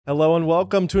Hello and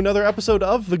welcome to another episode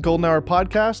of the Golden Hour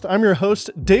Podcast. I'm your host,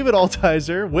 David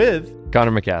Altizer, with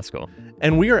Connor McCaskill.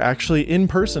 And we are actually in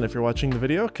person if you're watching the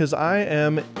video, because I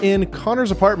am in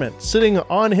Connor's apartment, sitting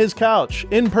on his couch,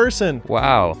 in person.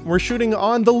 Wow. We're shooting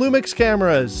on the Lumix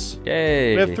cameras.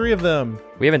 Yay. We have 3 of them.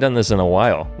 We haven't done this in a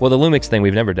while. Well, the Lumix thing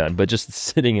we've never done, but just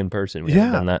sitting in person, we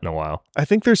haven't done that in a while. I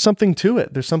think there's something to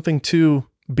it. There's something to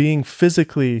being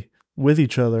physically with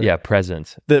each other. Yeah,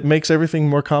 present. That makes everything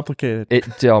more complicated.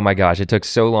 Oh my gosh, it took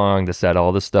so long to set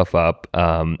all this stuff up.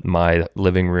 My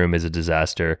living room is a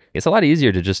disaster. It's a lot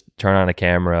easier to just turn on a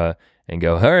camera and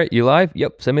go, all right, you live?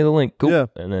 Yep, send me the link. Cool. Yeah.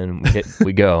 And then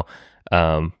we go.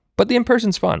 But the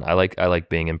in-person's fun. I like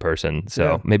being in person.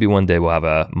 So maybe one day we'll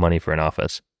have money for an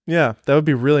office. Yeah, that would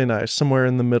be really nice. Somewhere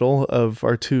in the middle of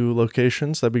our 2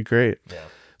 locations. That'd be great. Yeah.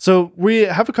 So we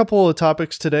have a couple of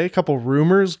topics today, a couple of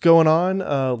rumors going on,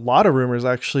 a lot of rumors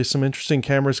actually, some interesting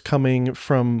cameras coming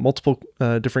from multiple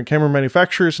different camera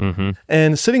manufacturers. Mm-hmm.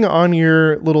 And sitting on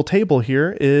your little table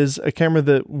here is a camera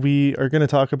that we are going to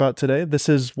talk about today. This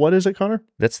is, what is it, Connor?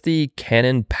 That's the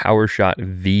Canon PowerShot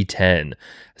V10.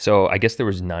 So I guess there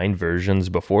was 9 versions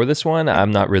before this one. I'm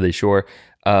not really sure.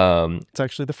 It's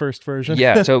actually the first version.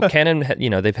 Yeah, so Canon,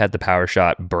 they've had the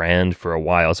PowerShot brand for a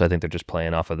while, so I think they're just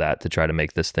playing off of that to try to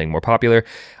make this thing more popular.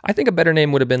 I think a better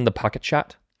name would have been the Pocket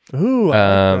Shot. Ooh,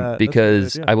 I like that.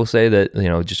 Because I will say that,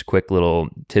 just a quick little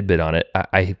tidbit on it.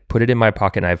 I put it in my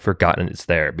pocket and I've forgotten it's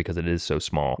there because it is so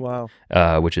small.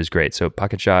 Wow. Which is great. So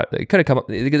Pocket Shot, they could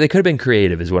have been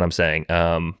creative is what I'm saying.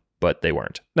 But they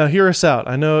weren't. Now hear us out.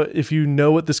 I know if you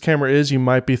know what this camera is, you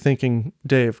might be thinking,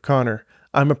 Dave, Connor,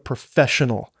 I'm a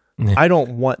professional. I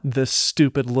don't want this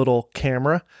stupid little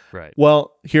camera. Right.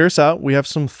 Well, hear us out. We have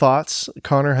some thoughts.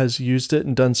 Connor has used it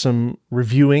and done some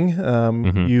reviewing.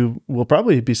 You will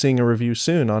probably be seeing a review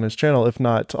soon on his channel, if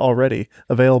not already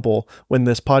available when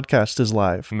this podcast is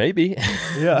live. Maybe.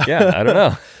 Yeah. Yeah, I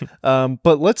don't know.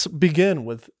 But let's begin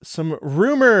with some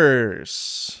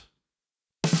rumors.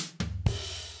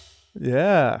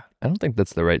 Yeah. I don't think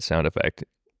that's the right sound effect.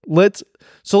 Let's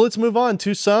move on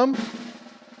to some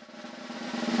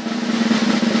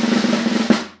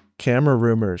camera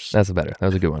rumors. That's better. That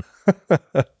was a good one.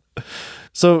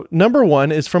 So number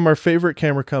 1 is from our favorite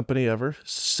camera company ever,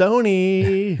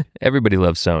 Sony. Everybody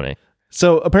loves Sony.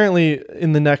 So apparently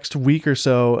in the next week or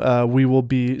so, we will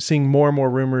be seeing more and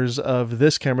more rumors of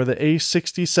this camera, the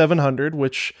A6700,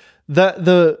 which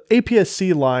the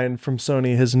APS-C line from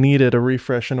Sony has needed a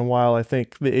refresh in a while. I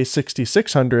think the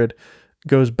A6600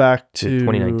 goes back to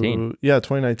 2019. Yeah,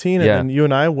 2019. And then you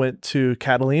and I went to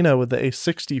Catalina with the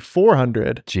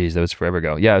A6400. Jeez, that was forever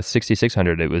ago. Yeah, it was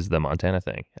 6600. It was the Montana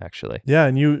thing, actually. Yeah,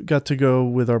 and you got to go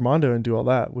with Armando and do all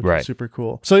that, which is super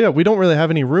cool. So yeah, we don't really have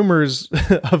any rumors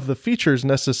of the features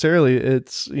necessarily.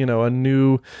 It's, a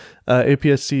new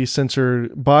APS-C sensor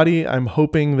body. I'm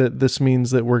hoping that this means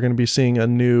that we're going to be seeing a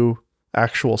new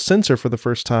actual sensor for the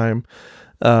first time.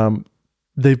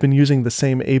 They've been using the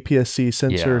same APS-C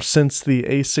sensor since the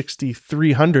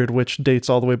A6300, which dates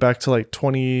all the way back to like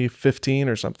 2015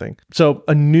 or something. So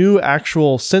a new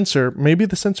actual sensor, maybe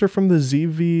the sensor from the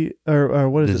ZV or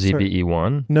what is it? The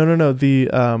ZVE1? No,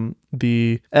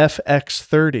 the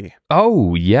FX30.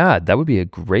 Oh yeah, that would be a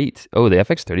great. Oh, the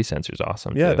FX30 sensor is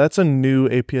awesome. Yeah, too. That's a new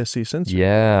APS-C sensor.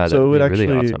 Yeah, so it would actually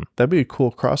really awesome. That'd be a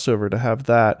cool crossover to have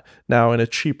that now in a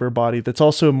cheaper body that's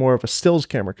also more of a stills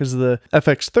camera, because the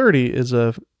FX30 is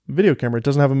a video camera. It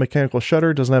doesn't have a mechanical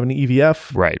shutter, doesn't have an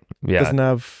EVF. Right. Yeah.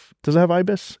 Does it have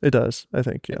IBIS? It does, I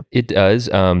think, yeah. It does.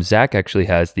 Zach actually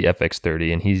has the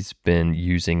FX30 and he's been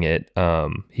using it.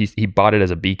 He bought it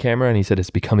as a B camera and he said it's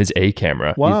become his A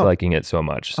camera. Wow. He's liking it so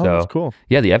much. So that's cool.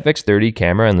 Yeah, the FX30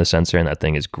 camera and the sensor and that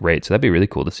thing is great. So that'd be really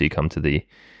cool to see come to the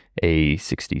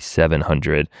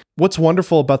A6700. What's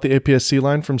wonderful about the APS-C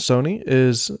line from Sony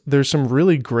is there's some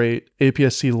really great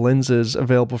APS-C lenses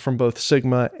available from both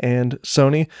Sigma and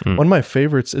Sony. One of my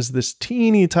favorites is this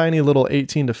teeny tiny little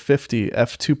 18-50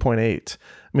 f2.8.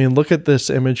 I mean, look at this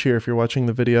image here. If you're watching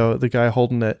the video, the guy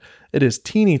holding it, it is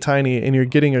teeny tiny and you're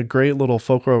getting a great little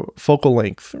focal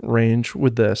length range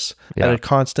with this at a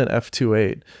constant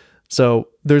f2.8. So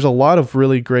there's a lot of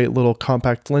really great little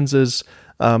compact lenses.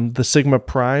 The Sigma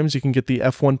Primes, you can get the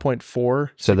f1.4.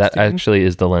 So that actually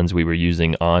is the lens we were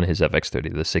using on his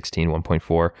FX30, the 16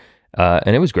 1.4.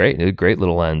 And it was great. It was a great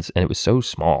little lens, and it was so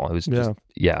small. It was just,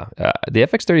 the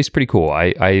FX30 is pretty cool.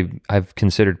 I've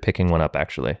considered picking one up,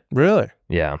 actually. Really?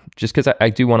 Yeah, just because I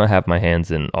do want to have my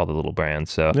hands in all the little brands.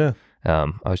 So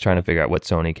I was trying to figure out what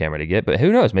Sony camera to get, but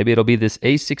who knows? Maybe it'll be this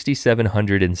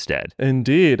A6700 instead.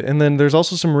 Indeed. And then there's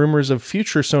also some rumors of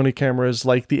future Sony cameras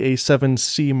like the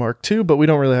A7C Mark II, but we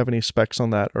don't really have any specs on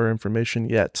that or information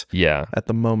yet. Yeah. At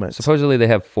the moment. Supposedly they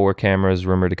have 4 cameras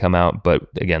rumored to come out, but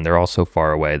again, they're all so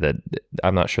far away that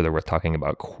I'm not sure they're worth talking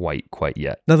about quite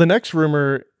yet. Now, the next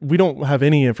rumor, we don't have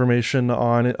any information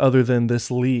on it other than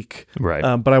this leak. Right.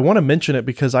 But I want to mention it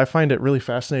because I find it really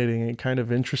fascinating and kind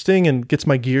of interesting and gets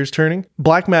my gears turning.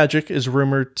 Blackmagic is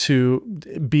rumored to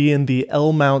be in the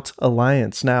L-mount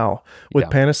alliance now with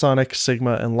Panasonic,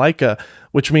 Sigma, and Leica,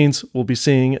 which means we'll be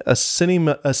seeing a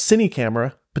cine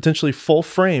camera, potentially full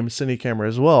frame cine camera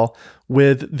as well,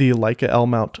 with the Leica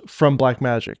L-mount from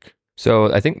Blackmagic.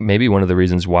 So I think maybe one of the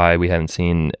reasons why we haven't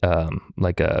seen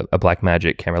like a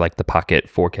Blackmagic camera like the Pocket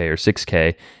 4K or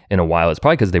 6K in a while is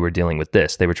probably because they were dealing with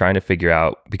this. They were trying to figure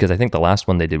out, because I think the last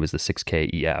one they did was the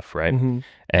 6K EF, right? Mm-hmm.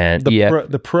 And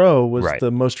the Pro was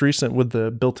the most recent with the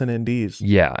built-in NDs.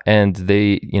 Yeah, and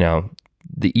they,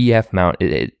 the EF mount,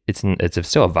 it's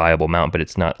still a viable mount, but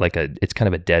it's not like it's kind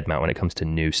of a dead mount when it comes to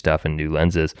new stuff and new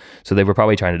lenses. So they were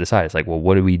probably trying to decide, it's like, well,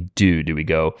 what do we do? Do we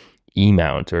go E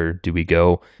mount, or do we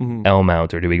go L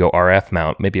mount, or do we go RF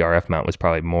mount? Maybe RF mount was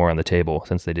probably more on the table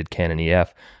since they did Canon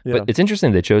EF. Yeah. But it's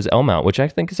interesting they chose L mount, which I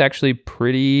think is actually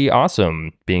pretty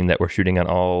awesome, being that we're shooting on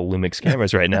all Lumix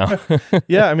cameras right now.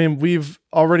 Yeah, I mean, we've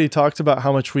already talked about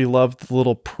how much we love the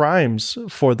little primes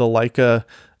for the Leica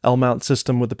L-mount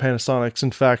system with the Panasonics. In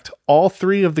fact, all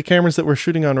 3 of the cameras that we're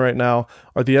shooting on right now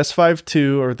are the S5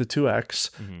 II or the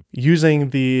 2X using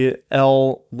the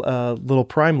L little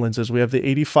prime lenses. We have the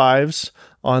 85s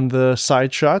on the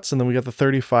side shots, and then we got the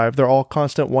 35. They're all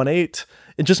constant 1.8.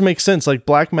 It just makes sense. Like,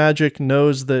 Blackmagic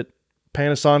knows that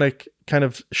Panasonic kind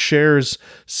of shares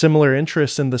similar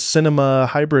interests in the cinema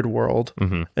hybrid world.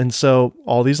 And so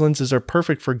all these lenses are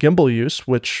perfect for gimbal use,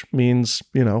 which means,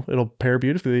 it'll pair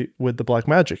beautifully with the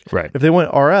Blackmagic. Right. If they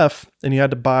went RF and you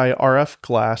had to buy RF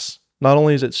glass, not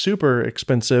only is it super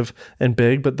expensive and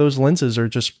big, but those lenses are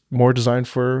just more designed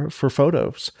for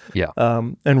photos. Yeah.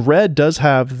 And Red does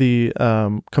have the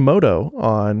Komodo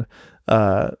on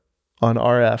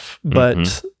RF,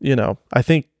 but I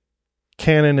think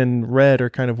Canon and Red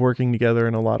are kind of working together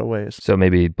in a lot of ways. So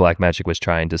maybe Blackmagic was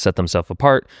trying to set themselves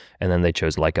apart, and then they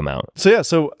chose Leica mount.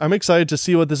 So I'm excited to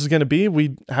see what this is going to be.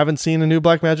 We haven't seen a new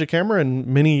Blackmagic camera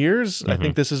in many years. I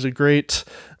think this is a great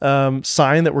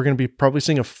sign that we're going to be probably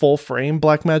seeing a full frame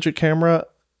Blackmagic camera.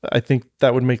 I think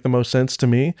that would make the most sense to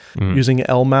me, using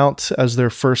L mount as their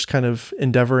first kind of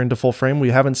endeavor into full frame. We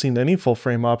haven't seen any full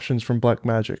frame options from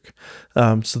Blackmagic.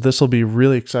 So this will be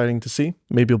really exciting to see.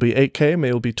 Maybe it'll be 8K, maybe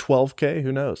it'll be 12K,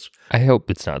 who knows? I hope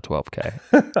it's not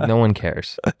 12K. No one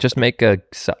cares. Just make I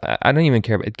don't even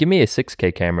care. Give me a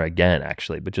 6K camera again,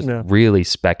 actually, but just really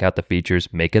spec out the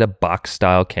features. Make it a box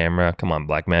style camera. Come on,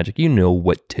 Blackmagic, you know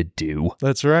what to do.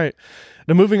 That's right.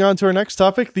 Now, moving on to our next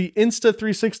topic, the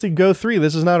Insta360 Go 3.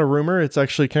 This is not a rumor. It's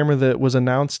actually a camera that was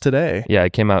announced today. Yeah,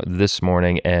 it came out this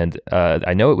morning, and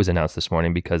I know it was announced this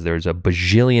morning because there's a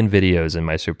bajillion videos in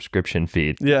my subscription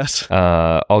feed. Yes.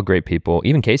 All great people.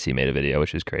 Even Casey made a video,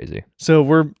 which is crazy. So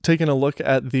we're taking a look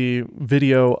at the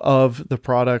video of the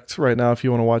product right now if you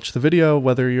want to watch the video,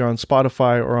 whether you're on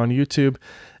Spotify or on YouTube.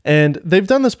 And they've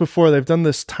done this before. They've done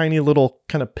this tiny little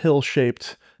kind of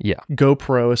pill-shaped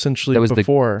GoPro essentially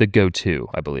before. The Go 2,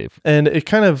 I believe. And it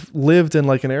kind of lived in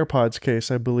like an AirPods case,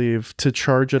 I believe, to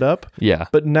charge it up. Yeah.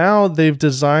 But now they've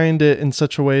designed it in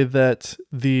such a way that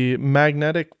the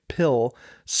magnetic pill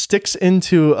sticks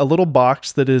into a little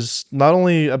box that is not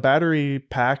only a battery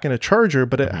pack and a charger,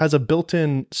 but it has a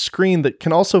built-in screen that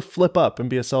can also flip up and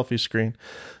be a selfie screen.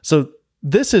 So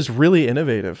this is really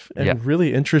innovative and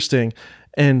really interesting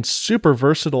and super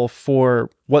versatile for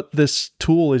what this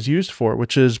tool is used for,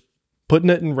 which is putting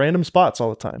it in random spots all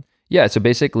the time. Yeah, so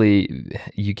basically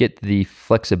you get the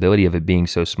flexibility of it being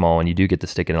so small, and you do get to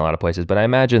stick it in a lot of places, but I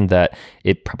imagine that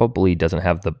it probably doesn't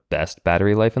have the best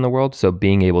battery life in the world, so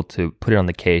being able to put it on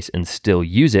the case and still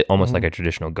use it almost like a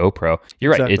traditional GoPro,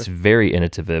 you're right, it's very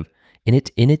innovative.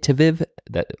 Innovative.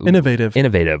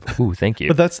 Ooh, thank you.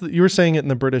 But that's you were saying it in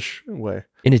the British way.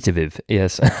 Innovative,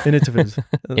 yes. Innovative.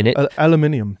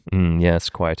 Aluminium. Yes,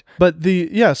 quite. But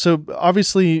so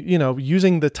obviously,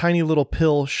 using the tiny little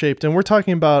pill shaped, and we're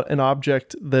talking about an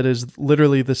object that is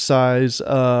literally the size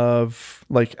of,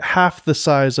 like, half the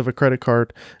size of a credit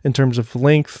card in terms of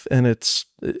length, and it's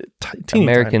teeny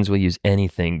Americans tiny. will use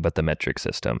anything but the metric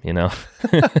system, But isn't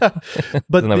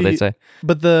that what they say?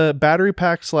 But the battery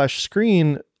pack /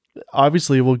 screen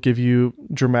obviously will give you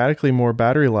dramatically more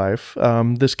battery life.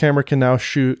 This camera can now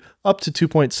shoot up to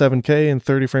 2.7K in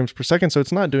 30 frames per second, so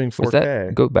it's not doing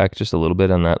 4K. Go back just a little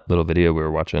bit on that little video we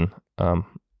were watching.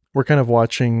 We're kind of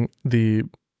watching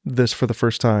this for the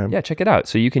first time. Yeah, check it out.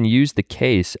 So you can use the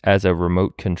case as a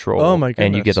remote control. Oh my goodness.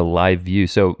 And you get a live view.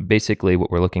 So basically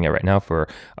what we're looking at right now for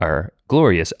our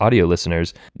glorious audio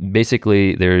listeners,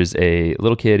 basically there's a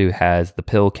little kid who has the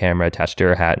pill camera attached to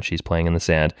her hat and she's playing in the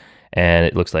sand. And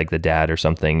it looks like the dad or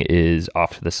something is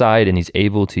off to the side and he's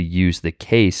able to use the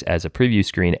case as a preview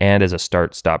screen and as a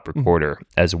start-stop recorder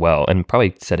as well. And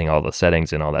probably setting all the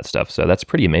settings and all that stuff. So that's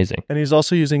pretty amazing. And he's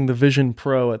also using the Vision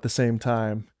Pro at the same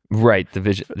time. Right,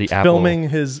 the Apple. Filming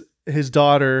his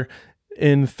daughter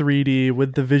in 3D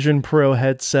with the Vision Pro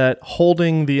headset,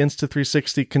 holding the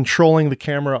Insta360, controlling the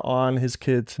camera on his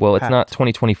kid's Well, it's not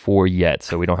 2024 yet,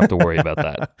 so we don't have to worry about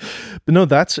that. But no,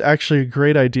 that's actually a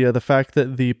great idea. The fact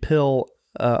that the pill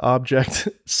object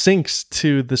syncs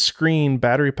to the screen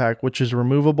battery pack, which is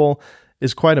removable,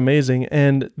 is quite amazing.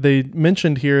 And they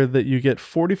mentioned here that you get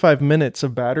 45 minutes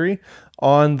of battery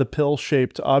on the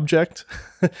pill-shaped object.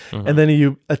 And then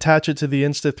you attach it to the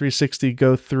Insta360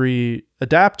 Go 3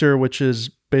 adapter, which is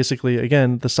basically,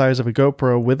 again, the size of a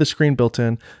GoPro with the screen built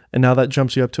in. And now that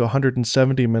jumps you up to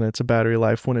 170 minutes of battery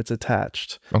life when it's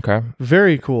attached. Okay.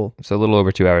 Very cool. So a little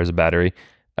over 2 hours of battery.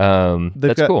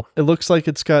 That's cool. It looks like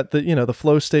it's got the, the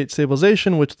flow state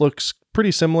stabilization, which looks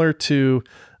pretty similar to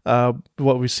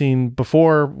what we've seen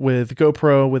before with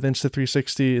GoPro, with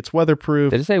Insta360. It's weatherproof.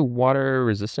 Did it say water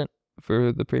resistant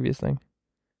for the previous thing?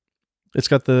 It's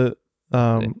got the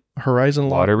horizon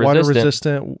water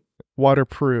resistant,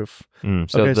 waterproof.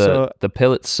 So the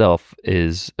pill itself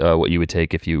is what you would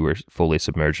take if you were fully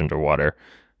submerged underwater.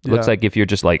 It looks like if you're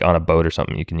just like on a boat or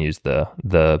something, you can use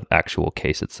the actual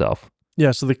case itself.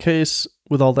 Yeah, so the case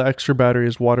with all the extra battery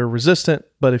is water resistant,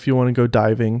 but if you want to go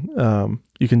diving,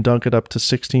 you can dunk it up to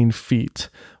 16 feet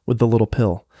with the little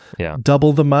pill. Yeah.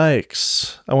 Double the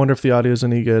mics. I wonder if the audio is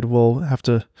any good. We'll have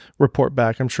to report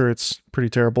back. I'm sure it's pretty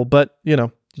terrible, but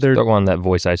they're on that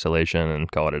voice isolation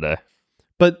and call it a day.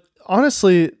 But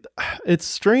honestly, it's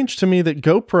strange to me that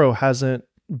GoPro hasn't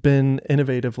been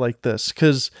innovative like this.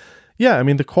 Because,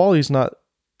 the quality's not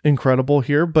incredible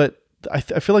here, but I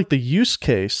feel like the use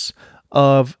case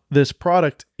of this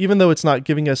product, even though it's not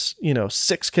giving us,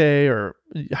 6K or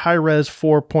high res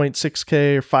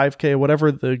 4.6K or 5K,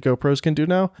 whatever the GoPros can do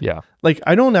now. Yeah. Like,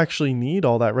 I don't actually need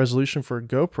all that resolution for a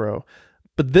GoPro,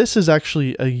 but this is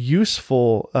actually a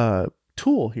useful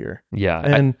tool here. Yeah.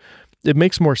 And it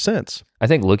makes more sense. I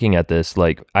think looking at this,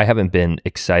 like, I haven't been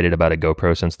excited about a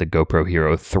GoPro since the GoPro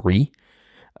Hero 3.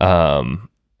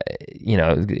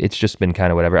 It's just been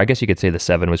kind of whatever. I guess you could say the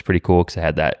 7 was pretty cool because it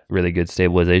had that really good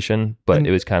stabilization, but it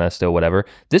was kind of still whatever.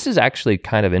 This is actually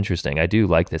kind of interesting. I do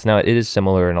like this. Now, it is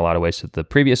similar in a lot of ways to the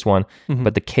previous one,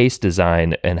 but the case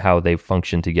design and how they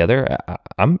function together,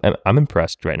 I'm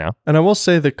impressed right now. And I will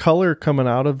say the color coming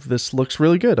out of this looks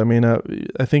really good. I mean,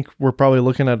 I think we're probably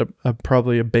looking at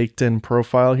probably a baked-in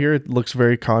profile here. It looks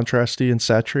very contrasty and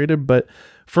saturated, but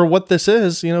for what this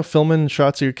is, filming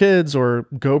shots of your kids or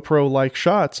GoPro-like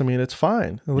shots, I mean, it's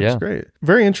fine. It looks great.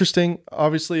 Very interesting.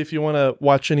 Obviously, if you want to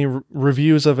watch any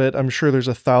reviews of it, I'm sure there's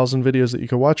 1,000 videos that you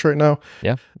could watch right now.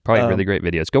 Yeah, probably really great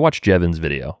videos. Go watch Jevin's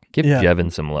video. Give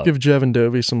Jevin some love. Give Jevin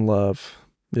Dovey some love.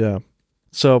 Yeah.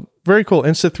 So, very cool.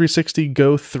 Insta360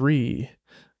 Go 3.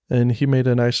 And he made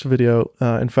a nice video.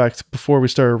 In fact, before we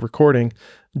started recording,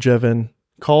 Jevin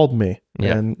called me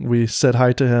and we said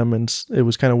hi to him, and it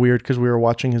was kind of weird because we were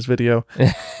watching his video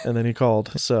and then he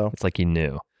called. So it's like he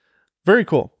knew. Very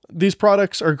cool. These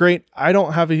products are great. I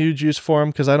don't have a huge use for them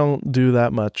because I don't do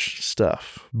that much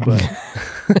stuff, but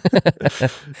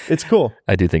it's cool.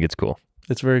 I do think it's cool.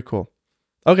 It's very cool.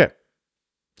 Okay.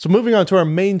 So moving on to our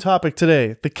main topic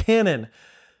today, the Canon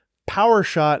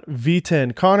PowerShot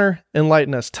V10. Connor,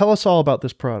 enlighten us. Tell us all about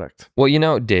this product.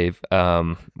 Well, Dave,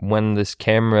 when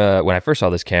I first saw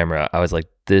this camera, I was like,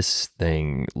 this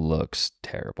thing looks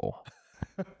terrible.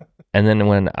 And then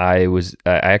when I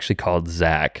actually called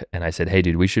Zach and I said, hey,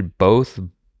 dude, we should both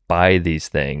buy these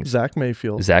things. Zach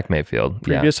Mayfield.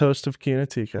 Previous host of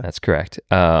Kinatika. That's correct.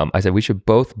 I said, we should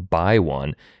both buy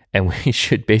one and we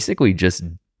should basically just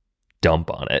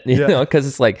dump on it, you know, because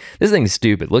it's like, this thing's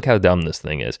stupid. Look how dumb this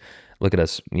thing is. Look at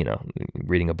us,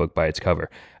 reading a book by its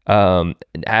cover.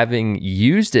 Having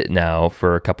used it now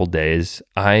for a couple days,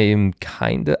 I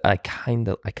kind of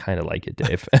like it,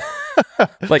 Dave.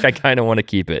 Like, I kind of want to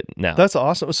keep it now. That's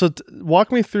awesome. So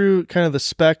walk me through kind of the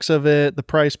specs of it, the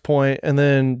price point, and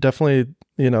then definitely,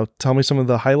 tell me some of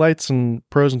the highlights and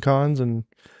pros and cons. And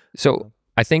so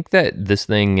I think that this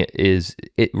thing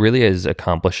it really is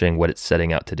accomplishing what it's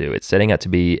setting out to do. It's setting out to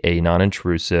be a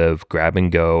non-intrusive, grab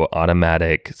and go,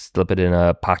 automatic, slip it in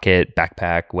a pocket,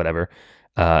 backpack, whatever,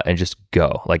 and just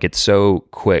go. Like, it's so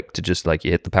quick to just like,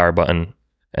 you hit the power button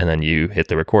and then you hit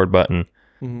the record button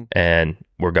and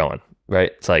we're going,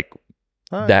 right? It's like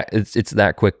that. It's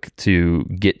that quick to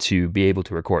get to be able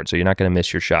to record. So you're not going to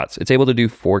miss your shots. It's able to do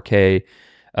 4K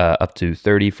up to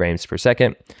 30 frames per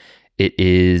second. It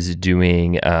is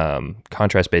doing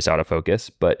contrast-based autofocus,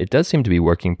 but it does seem to be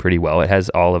working pretty well. It has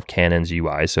all of Canon's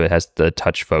UI, so it has the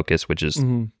touch focus, which is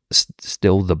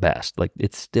still the best. Like,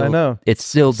 it's still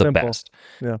the best.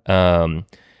 Yeah.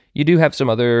 You do have some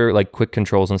other like quick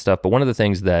controls and stuff, but one of the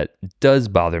things that does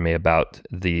bother me about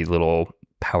the little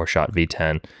PowerShot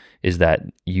V10 is that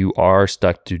you are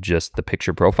stuck to just the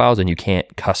picture profiles and you can't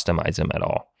customize them at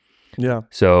all. Yeah.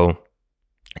 So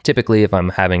typically, if I'm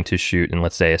having to shoot in,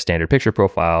 let's say, a standard picture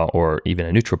profile or even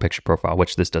a neutral picture profile,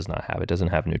 which this does not have, it doesn't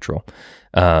have neutral,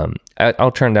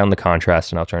 I'll turn down the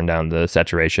contrast and I'll turn down the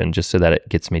saturation just so that it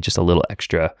gets me just a little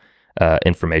extra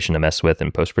information to mess with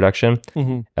in post-production.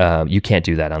 You can't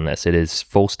do that on this. It is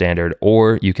full standard,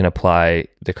 or you can apply,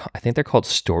 I think they're called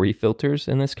story filters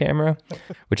in this camera,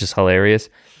 which is hilarious.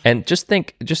 And just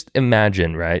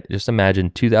imagine, right? Just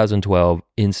imagine 2012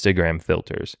 Instagram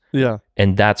filters. Yeah.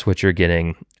 And that's what you're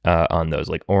getting on those,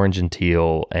 like orange and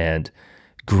teal and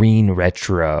green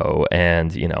retro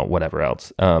and, whatever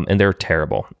else. And they're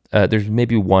terrible. There's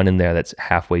maybe one in there that's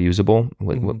halfway usable.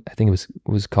 I think it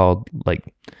was called like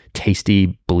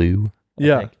Tasty Blue. I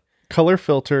think. Color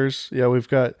filters. Yeah, we've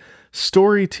got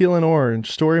story teal and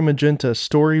orange, story magenta,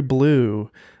 story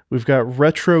blue. We've got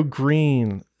retro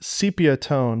green, sepia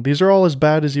tone. These are all as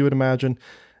bad as you would imagine.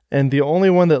 And the only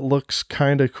one that looks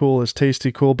kind of cool is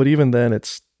Tasty Cool, but even then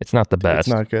it's not the best.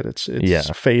 It's not good. It's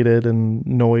faded and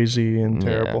noisy and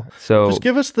terrible. Yeah. So just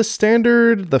give us the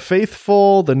standard, the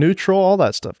faithful, the neutral, all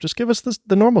that stuff. Just give us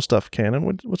the normal stuff, Canon.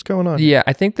 What's going on? Yeah,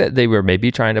 I think that they were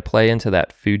maybe trying to play into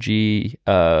that Fuji,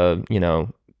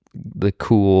 the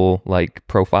cool like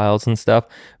profiles and stuff,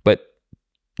 but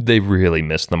they really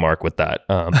missed the mark with that.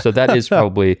 So that is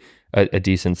probably a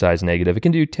decent size negative. It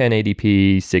can do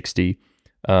 1080p 60.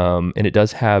 And it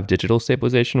does have digital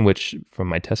stabilization, which from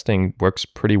my testing works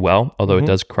pretty well, although it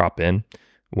does crop in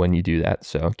when you do that.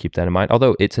 So keep that in mind.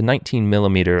 Although it's a 19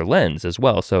 millimeter lens as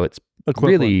well. So it's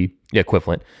really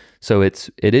equivalent. So it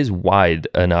is wide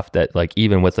enough that like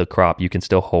even with a crop, you can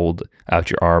still hold out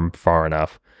your arm far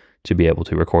enough to be able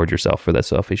to record yourself for the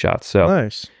selfie shots. So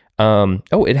nice.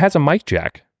 It has a mic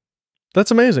jack.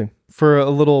 That's amazing for a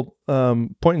little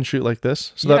point and shoot like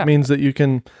this. So that means that you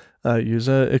can use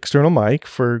an external mic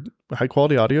for high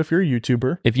quality audio if you're a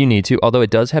YouTuber. If you need to, although it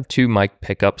does have 2 mic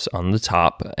pickups on the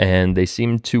top and they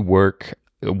seem to work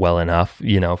well enough,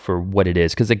 for what it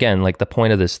is. Because again, like the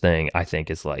point of this thing, I think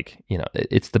is like,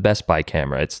 it's the Best Buy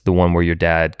camera. It's the one where your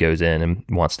dad goes in and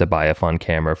wants to buy a fun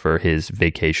camera for his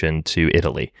vacation to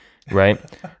Italy, right?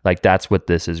 Like that's what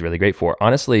this is really great for.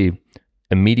 Honestly,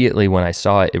 immediately when I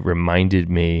saw it, it reminded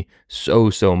me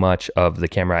so much of the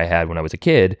camera I had when I was a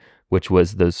kid, which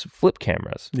was those flip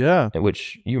cameras. Yeah.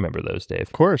 Which you remember those, Dave.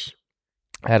 Of course.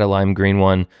 I had a lime green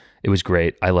one. It was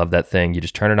great. I love that thing. You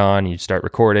just turn it on, you start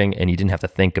recording, and you didn't have to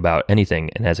think about anything.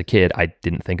 And as a kid, I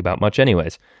didn't think about much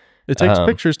anyways. It takes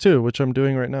pictures too, which I'm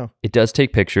doing right now. It does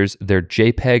take pictures. They're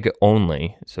JPEG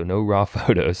only, so no raw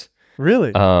photos.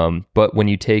 Really? But when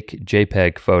you take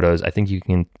JPEG photos, I think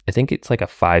it's like a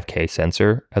 5K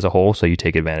sensor as a whole, so you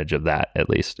take advantage of that, at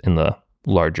least in the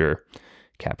larger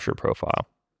capture profile.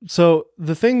 So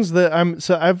the things that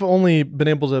I've only been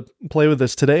able to play with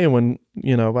this today when,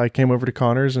 I came over to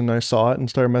Connor's and I saw it and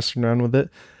started messing around with it.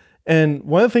 And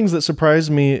one of the things that surprised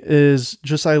me is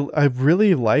just, I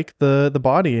really like the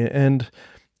body, and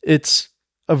it's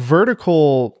a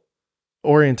vertical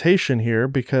orientation here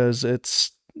because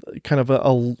it's kind of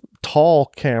a tall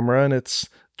camera and it's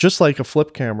just like a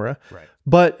flip camera, right?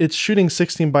 But it's shooting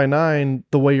 16:9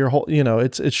 the way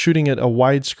it's shooting at a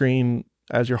widescreen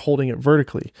as you're holding it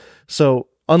vertically. So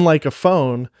unlike a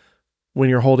phone, when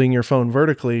you're holding your phone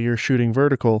vertically, you're shooting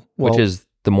vertical. Which is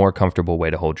the more comfortable way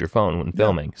to hold your phone when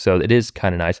filming. Yeah. So it is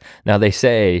kind of nice. Now they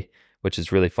say, which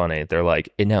is really funny, they're like,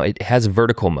 it has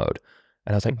vertical mode.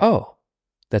 And I was like, oh,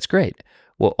 that's great.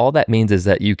 Well, all that means is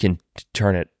that you can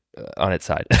turn it on its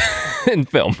side and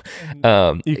film.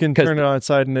 You can turn it on its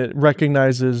side and it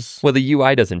recognizes. Well, the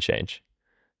UI doesn't change.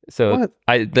 So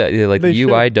the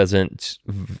UI doesn't.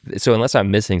 So unless I'm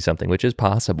missing something, which is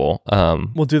possible.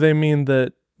 Well, do they mean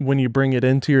that when you bring it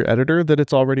into your editor that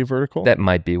it's already vertical? That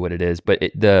might be what it is, but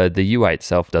the UI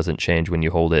itself doesn't change when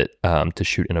you hold it to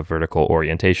shoot in a vertical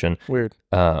orientation. Weird.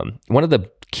 One of the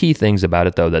key things about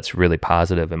it, though, that's really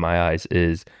positive in my eyes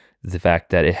is the fact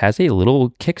that it has a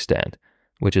little kickstand,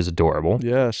 which is adorable.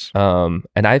 Yes. And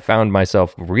I found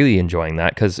myself really enjoying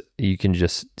that because you can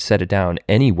just set it down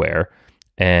anywhere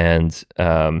and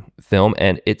film,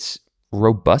 and it's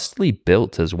robustly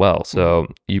built as well. So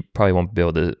you probably won't be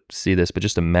able to see this, but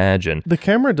just imagine. The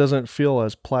camera doesn't feel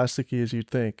as plasticky as you'd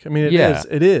think. I mean, it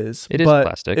is, but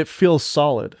plastic. It feels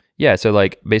solid. Yeah, so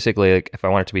like basically, like if I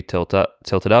want it to be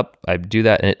tilted up, I do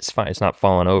that and it's fine. It's not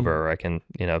falling over, or I can,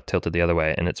 tilt it the other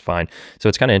way and it's fine. So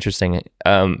it's kind of interesting.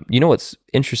 What's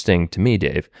interesting to me,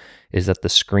 Dave, is that the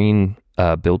screen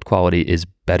build quality is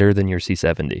better than your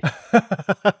C70.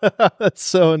 That's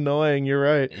so annoying. You're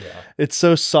right. Yeah. It's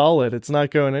so solid. It's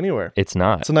not going anywhere. It's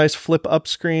not. It's a nice flip up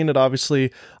screen. It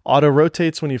obviously auto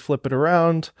rotates when you flip it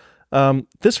around.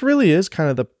 This really is kind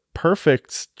of the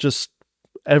perfect, just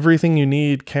everything you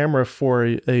need camera for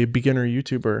a beginner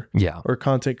YouTuber or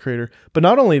content creator. But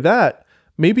not only that,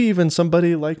 maybe even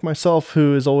somebody like myself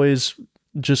who is always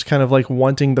just kind of like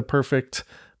wanting the perfect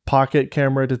pocket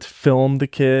camera to film the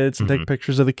kids and take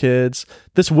pictures of the kids.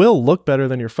 This will look better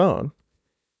than your phone.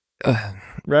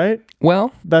 Right?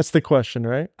 Well, that's the question,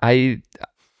 right?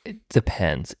 It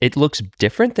depends. It looks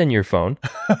different than your phone.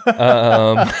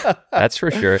 That's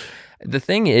for sure. The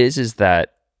thing is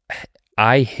that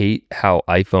I hate how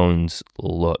iPhones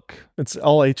look. It's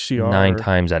all HDR. 9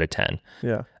 times out of 10.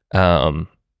 Yeah.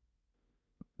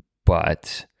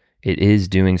 But it is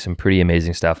doing some pretty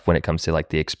amazing stuff when it comes to like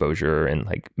the exposure and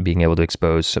like being able to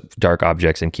expose dark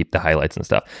objects and keep the highlights and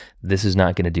stuff. This is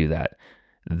not going to do that.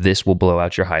 This will blow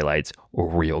out your highlights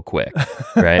real quick,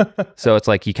 right? So it's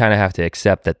like you kind of have to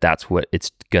accept that that's what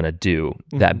it's going to do.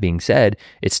 That being said,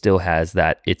 it still has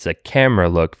that it's a camera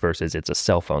look versus it's a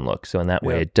cell phone look. So in that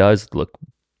way, it does look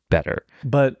better.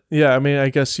 But yeah, I mean, I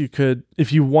guess you could,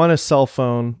 if you want a cell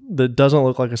phone that doesn't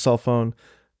look like a cell phone,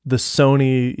 the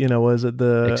Sony, was it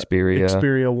the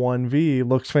Xperia 1V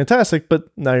looks fantastic, but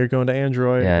now you're going to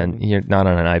Android. Yeah, and you're not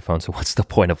on an iPhone, so what's the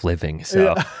point of living?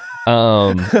 So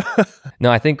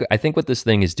no, I think what this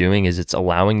thing is doing is it's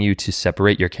allowing you to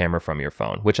separate your camera from your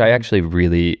phone, which I actually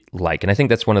really like. And I think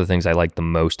that's one of the things I like the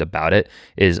most about it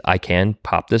is I can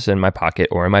pop this in my pocket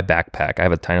or in my backpack. I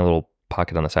have a tiny little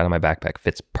pocket on the side of my backpack,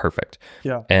 fits perfect.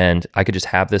 Yeah. And I could just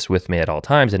have this with me at all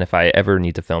times. And if I ever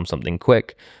need to film something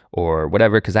quick or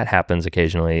whatever, because that happens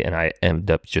occasionally and I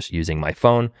end up just using my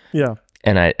phone. Yeah.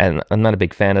 And I'm not a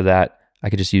big fan of that. I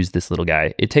could just use this little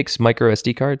guy. It takes micro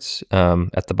SD cards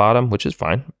at the bottom, which is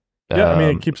fine. Yeah, I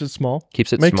mean, it keeps it small.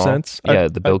 Keeps it Makes small. Sense. Yeah,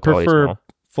 the build quality is small.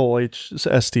 Full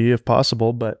SD if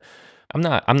possible, but I'm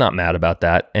not mad about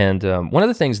that. And one of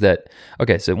the things that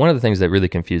really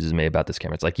confuses me about this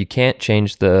camera, it's like you can't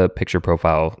change the picture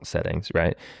profile settings,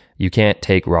 right? You can't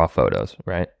take raw photos,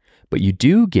 right? But you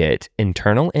do get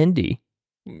internal ND.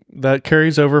 That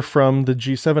carries over from the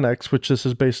G7X, which this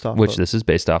is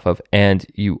based off of. And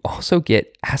you also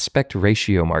get aspect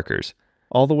ratio markers.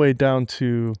 All the way down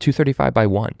to 235 by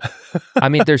 1. I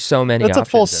mean, there's so many That's a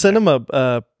full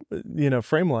cinema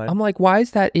frame line. I'm like, why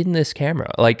is that in this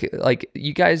camera? Like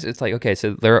you guys, it's like, okay,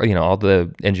 so they're, all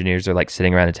the engineers are like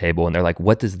sitting around a table and they're like,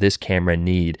 what does this camera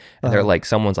need? And they're like,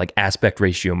 someone's like aspect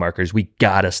ratio markers. We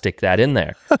gotta stick that in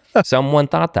there. Someone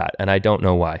thought that, and I don't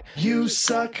know why. You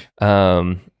suck.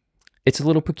 It's a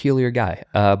little peculiar guy,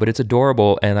 but it's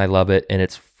adorable and I love it. And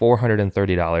it's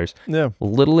 $430. Yeah. A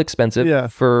little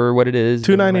expensive for what it is.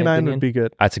 $299 would be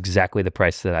good. That's exactly the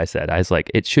price that I said. I was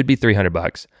like, it should be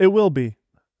 $300. It will be.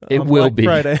 It will be.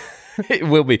 Friday. It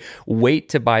will be. Wait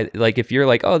to buy. Like if you're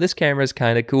like, oh, this camera is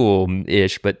kind of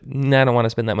cool-ish, but I don't want to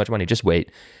spend that much money. Just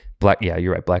wait.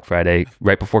 You're right. Black Friday,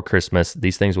 right before Christmas.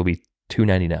 These things will be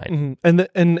 $299.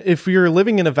 And if you're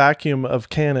living in a vacuum of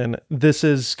Canon, this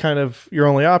is kind of your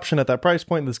only option at that price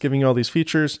point that's giving you all these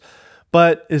features.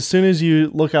 But as soon as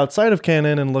you look outside of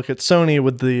Canon and look at Sony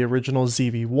with the original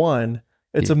ZV-1,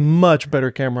 it's a much better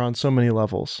camera on so many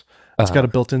levels. It's got a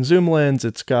built-in zoom lens.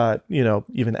 It's got,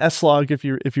 even S-Log if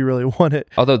you really want it.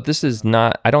 Although this is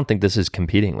not, I don't think this is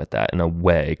competing with that in a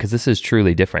way, because this is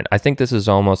truly different. I think this is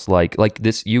almost like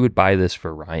this, you would buy this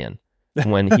for Ryan.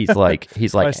 When he's like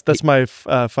that's my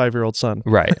 5-year-old son,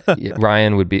 right?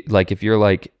 Ryan would be like, if you're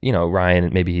like,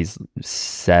 Ryan, maybe he's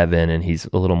 7 and he's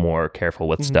a little more careful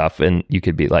with stuff, and you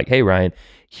could be like, hey Ryan,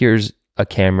 here's a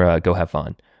camera, go have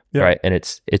fun. right? And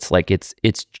it's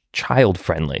child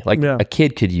friendly. Like a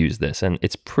kid could use this, and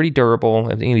it's pretty durable.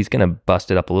 I think he's gonna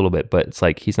bust it up a little bit, but it's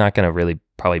like he's not gonna really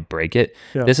probably break it.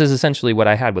 This is essentially what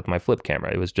I had with my flip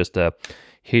camera. It was just a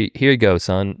here you go,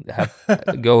 son.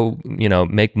 Go,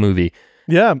 make movie.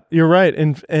 Yeah, you're right.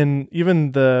 And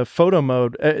even the photo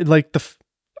mode, like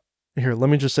here, let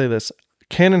me just say this.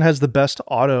 Canon has the best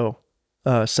auto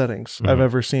settings I've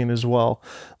ever seen as well.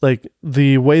 Like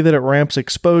the way that it ramps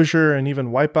exposure and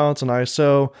even white balance and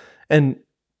ISO. And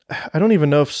I don't even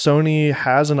know if Sony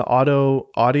has an auto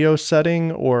audio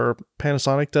setting or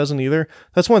Panasonic doesn't either.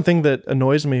 That's one thing that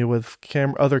annoys me with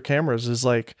other cameras is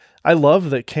like, I love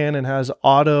that Canon has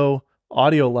auto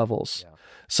audio levels. Yeah.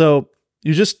 So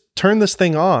you just turn this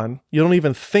thing on, you don't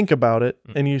even think about it,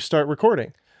 and you start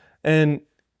recording. And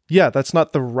yeah, that's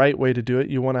not the right way to do it.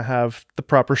 You want to have the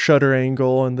proper shutter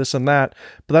angle and this and that,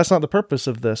 but that's not the purpose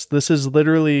of this. This is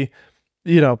literally,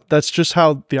 that's just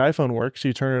how the iPhone works.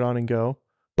 You turn it on and go.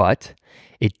 But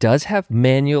it does have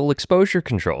manual exposure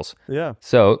controls. Yeah.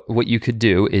 So what you could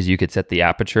do is you could set the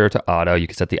aperture to auto, you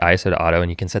could set the ISO to auto, and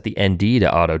you can set the ND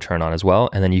to auto turn on as well.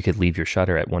 And then you could leave your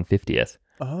shutter at 1/50th.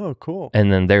 Oh, cool.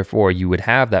 And then therefore you would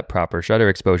have that proper shutter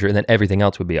exposure, and then everything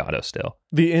else would be auto still.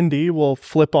 The ND will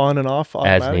flip on and off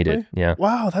automatically? As needed, yeah.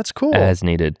 Wow, that's cool. As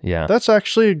needed, yeah. That's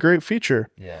actually a great feature.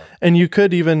 Yeah. And you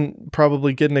could even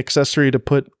probably get an accessory to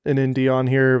put an ND on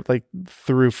here, like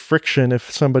through friction, if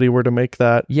somebody were to make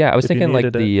that. Yeah, I was thinking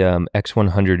like the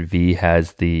X100V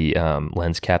has the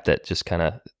lens cap that just kind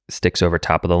of sticks over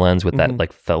top of the lens with that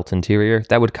like felt interior.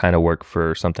 That would kind of work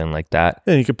for something like that.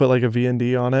 And you could put like a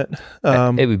VND on it.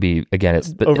 It would be, again,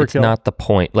 it's not the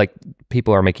point. Like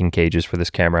people are making cages for this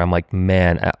camera. I'm like,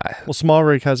 man. Well, Small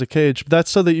Rig has a cage. But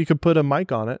that's so that you could put a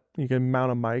mic on it. You can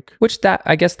mount a mic. Which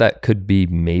I guess that could be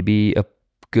maybe a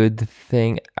good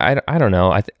thing. I don't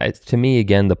know. To me,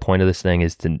 again, the point of this thing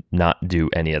is to not do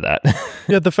any of that.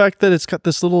 Yeah, the fact that it's got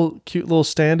this cute little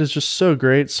stand is just so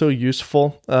great, so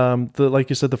useful. Like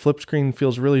you said, the flip screen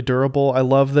feels really durable. I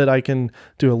love that I can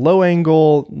do a low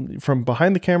angle from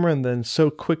behind the camera and then so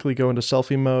quickly go into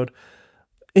selfie mode.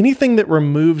 Anything that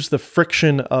removes the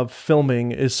friction of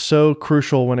filming is so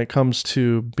crucial when it comes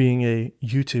to being a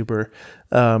YouTuber.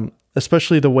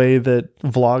 Especially the way that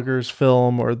vloggers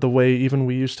film, or the way even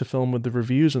we used to film with the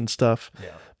reviews and stuff.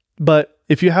 Yeah. But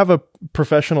if you have a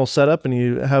professional setup and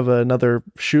you have another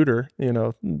shooter,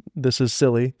 this is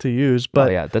silly to use.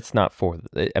 But yeah, that's not for.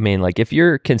 I mean, like if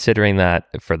you're considering that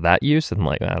for that use, then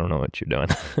like I don't know what you're doing.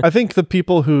 I think the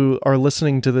people who are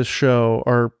listening to this show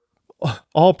are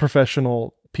all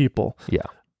professional people. Yeah.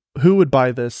 Who would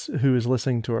buy this? Who is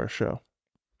listening to our show?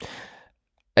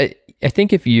 I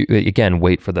think if you, again,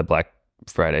 wait for the Black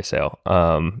Friday sale,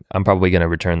 I'm probably going to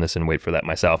return this and wait for that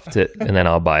myself, and then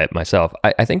I'll buy it myself.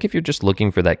 I think if you're just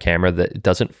looking for that camera that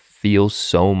doesn't feel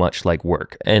so much like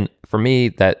work, and for me,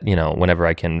 that, whenever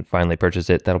I can finally purchase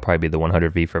it, that'll probably be the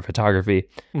 100V for photography.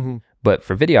 But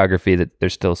for videography,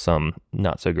 there's still some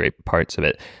not so great parts of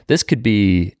it. This could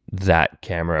be that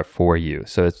camera for you.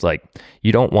 So it's like,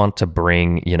 you don't want to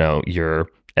bring, your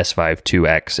S5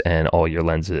 2X and all your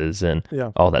lenses and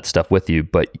all that stuff with you,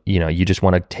 but you just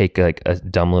want to take like a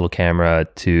dumb little camera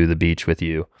to the beach with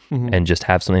you and just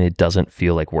have something that doesn't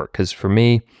feel like work. Because for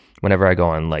me, whenever I go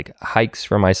on like hikes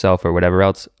for myself or whatever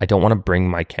else, I don't want to bring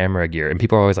my camera gear, and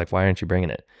people are always like, why aren't you bringing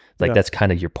it? Like that's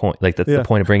kind of your point. Like that's the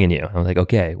point of bringing you. I'm like,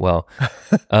 okay, well,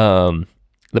 the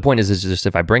point is just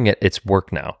if I bring it, it's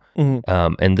work now.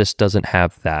 And this doesn't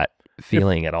have that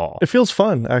feeling at all. It feels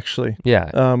fun, actually.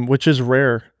 Yeah. Which is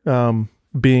rare,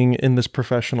 being in this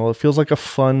professional. It feels like a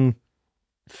fun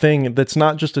thing that's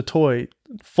not just a toy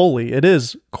fully. It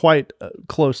is quite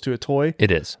close to a toy.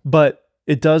 It is. But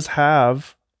it does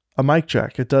have a mic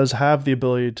jack. It does have the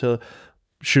ability to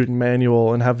shoot in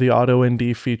manual and have the auto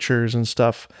ND features and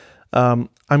stuff.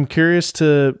 I'm curious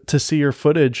to see your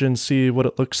footage and see what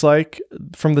it looks like.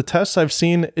 From the tests I've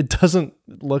seen, it doesn't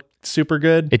look super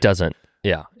good. It doesn't.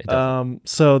 Yeah. It doesn't.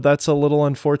 So that's a little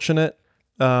unfortunate.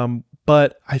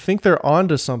 But I think they're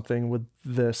onto something with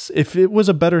this. If it was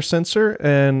a better sensor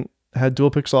and had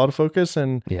dual pixel autofocus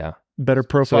and better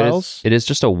profiles. So it is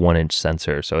just a 1-inch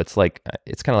sensor. So it's kind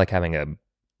of like having a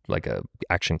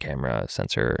action camera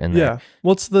sensor in there. Yeah.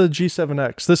 Well, it's the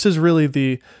G7X. This is really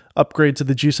the upgrade to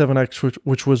the G7X,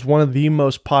 which was one of the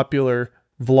most popular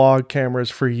vlog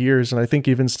cameras for years. And I think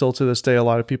even still to this day, a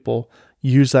lot of people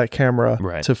use that camera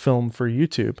to film for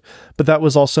YouTube. But that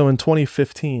was also in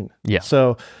 2015. Yeah.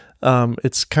 So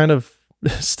it's kind of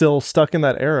still stuck in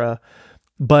that era,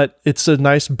 but it's a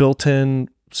nice built-in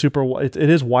it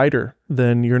is wider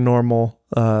than your normal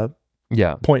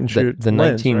point and shoot. The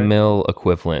lens, 19 right? mil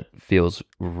equivalent feels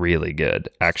really good,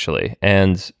 actually.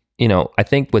 And, you know, I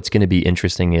think what's going to be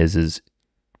interesting is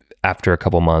after a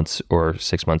couple months or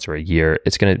 6 months or a year,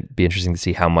 it's going to be interesting to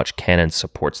see how much Canon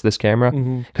supports this camera,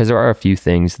 because there are a few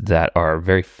things that are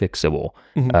very fixable.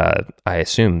 I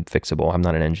assume fixable. I'm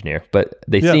not an engineer, but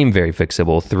they seem very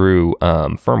fixable through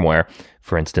firmware.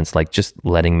 For instance, like just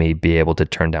letting me be able to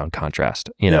turn down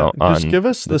contrast, you know, just on give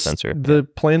us the sensor. The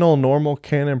plain old normal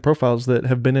Canon profiles that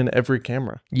have been in every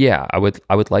camera. Yeah, I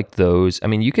would like those. I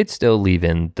mean, you could still leave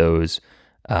in those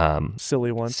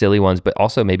silly ones, but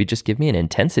also maybe just give me an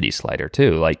intensity slider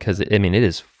too, like, because I mean it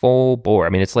is full bore. I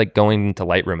mean, it's like going into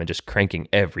Lightroom and just cranking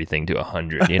everything to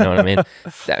 100, you know what I mean?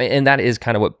 And that is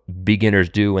kind of what beginners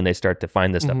do when they start to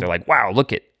find this stuff. They're like, wow,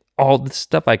 look at all the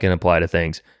stuff I can apply to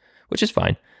things, which is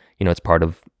fine, you know, it's part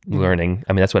of learning.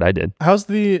 I mean, that's what I did.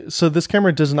 So this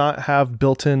camera does not have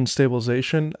built-in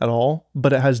stabilization at all,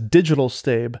 but it has digital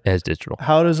stab. It has digital.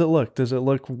 How does it look? Does it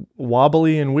look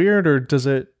wobbly and weird, or does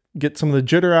it get some of the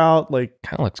jitter out? Like,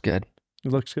 kind of looks good.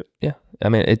 It looks good. Yeah, I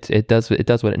mean, it does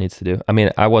what it needs to do. I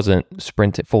mean, I wasn't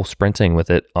full sprinting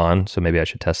with it on, so maybe I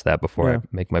should test that before I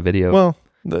make my video. Well,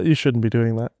 you shouldn't be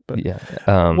doing that. But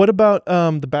yeah. What about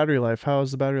the battery life? How is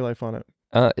the battery life on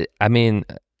it? I mean,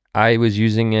 I was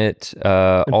using it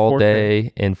all 4K.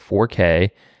 Day in 4K.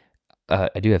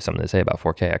 I do have something to say about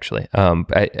 4K actually.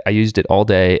 I used it all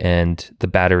day and the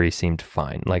battery seemed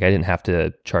fine. Like I didn't have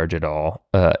to charge it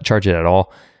at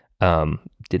all.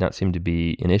 Did not seem to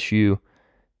be an issue.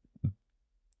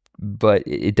 But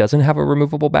it doesn't have a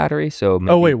removable battery, so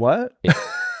maybe, oh wait, what?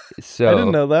 So I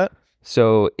didn't know that.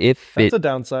 So that's a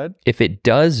downside. If it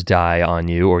does die on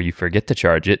you or you forget to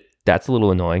charge it, that's a little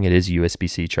annoying. It is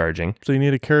USB-C charging. So you need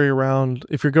to carry around,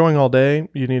 if you're going all day,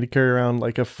 you need to carry around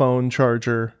like a phone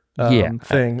charger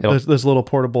thing. There's little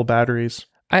portable batteries.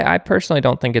 I personally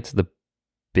don't think it's the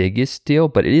biggest deal,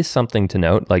 but it is something to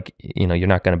note. Like, you know, you're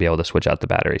not going to be able to switch out the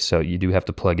battery, so you do have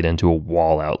to plug it into a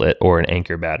wall outlet or an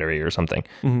Anker battery or something.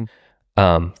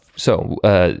 So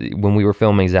when we were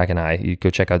filming, Zach and I, you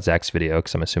go check out Zach's video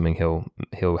because I'm assuming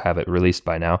he'll have it released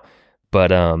by now.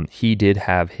 But he did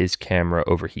have his camera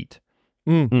overheat.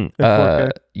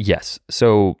 Yes.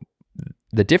 So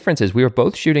the difference is we were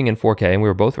both shooting in 4K and we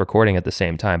were both recording at the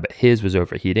same time, but his was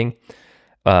overheating.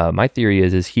 My theory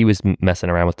is he was messing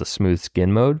around with the smooth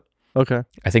skin mode. Okay.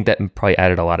 I think that probably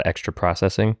added a lot of extra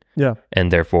processing. Yeah.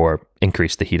 And therefore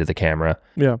increased the heat of the camera.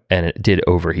 Yeah. And it did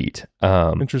overheat.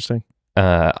 Interesting.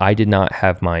 I did not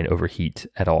have mine overheat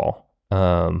at all.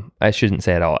 I shouldn't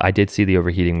say at all. I did see the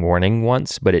overheating warning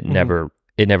once, but it never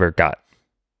got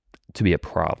to be a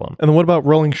problem. And then what about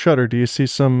rolling shutter? Do you see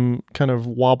some kind of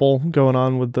wobble going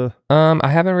on with the... I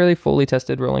haven't really fully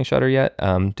tested rolling shutter yet.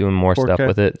 I'm doing more 4K stuff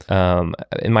with it.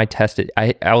 In my test,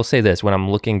 I will say this, when I'm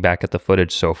looking back at the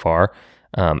footage so far,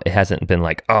 it hasn't been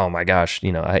like, oh my gosh,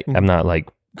 you know, I'm not like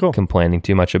complaining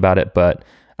too much about it, but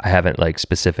I haven't like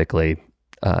specifically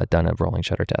done a rolling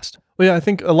shutter test. Well, yeah, I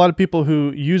think a lot of people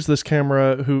who use this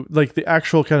camera, who like the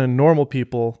actual kind of normal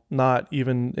people, not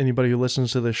even anybody who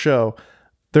listens to the show,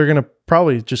 they're going to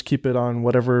probably just keep it on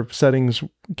whatever settings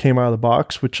came out of the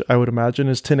box, which I would imagine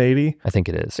is 1080. I think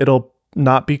it is. It'll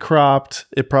not be cropped.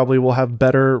 It probably will have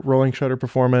better rolling shutter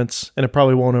performance, and it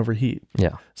probably won't overheat.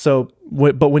 Yeah. So,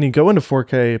 but when you go into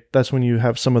 4K, that's when you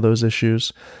have some of those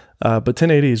issues. But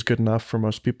 1080 is good enough for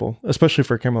most people, especially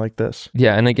for a camera like this.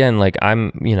 Yeah, and again, like I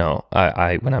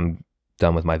when I'm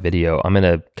done with my video, I'm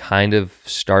gonna kind of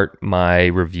start my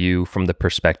review from the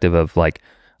perspective of like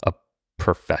a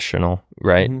professional,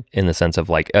 right? In the sense of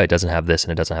like, oh, it doesn't have this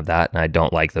and it doesn't have that, and I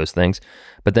don't like those things.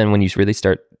 But then when you really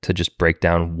start to just break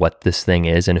down what this thing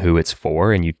is and who it's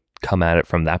for, and you come at it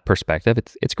from that perspective,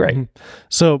 it's great.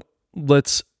 So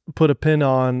let's put a pin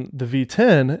on the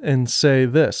V10 and say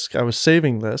this. I was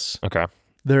saving this. Okay.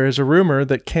 There is a rumor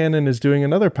that Canon is doing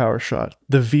another PowerShot,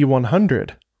 the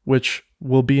V100, which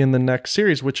will be in the next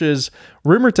series, which is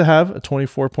rumored to have a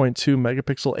 24.2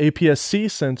 megapixel APS-C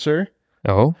sensor.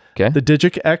 Oh, okay. The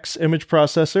Digic X image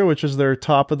processor, which is their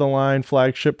top-of-the-line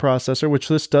flagship processor, which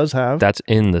this does have. That's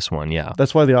in this one, yeah.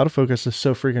 That's why the autofocus is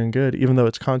so freaking good, even though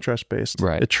it's contrast-based.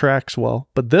 Right. It tracks well.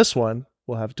 But this one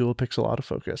will have dual pixel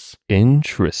autofocus.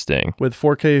 Interesting. With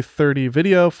 4K 30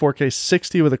 video, 4K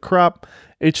 60 with a crop,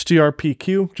 HDR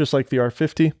PQ, just like the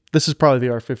R50. This is probably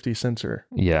the R50 sensor.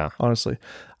 Yeah. Honestly.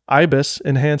 IBIS,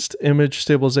 enhanced image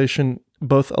stabilization,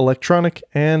 both electronic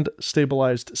and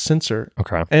stabilized sensor.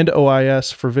 Okay. And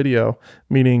OIS for video,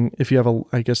 meaning if you have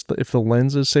if the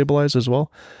lens is stabilized as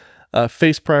well.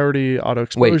 Face priority, auto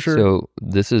exposure. Wait, so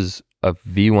this is a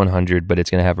V100, but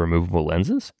it's going to have removable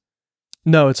lenses?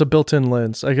 No, it's a built-in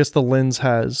lens. I guess the lens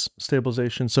has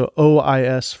stabilization. So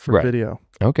OIS for video.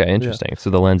 Okay, interesting. Yeah. So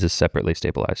the lens is separately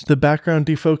stabilized. The background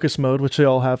defocus mode, which they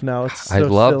all have now. I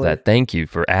love silly. That. Thank you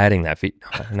for adding that feature.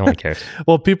 No one cares.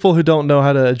 Well, people who don't know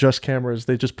how to adjust cameras,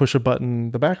 they just push a button.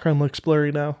 The background looks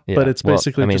blurry now, but it's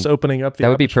basically just opening up the That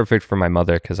would be perfect for my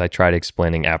mother because I tried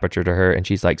explaining aperture to her and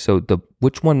she's like, so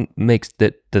which one makes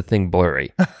the thing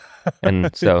blurry?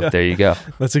 And so there you go.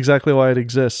 That's exactly why it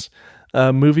exists.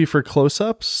 Movie for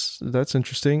close-ups. That's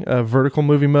interesting. Vertical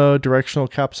movie mode, directional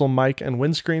capsule mic, and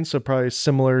windscreen. So probably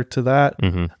similar to that.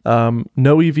 Mm-hmm.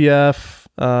 No EVF,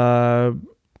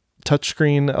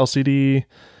 touchscreen LCD.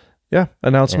 Yeah.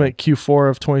 Announcement Q4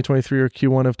 of 2023 or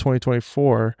Q1 of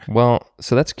 2024. Well,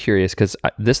 so that's curious because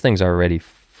this thing's already,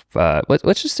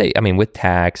 let's just say, I mean, with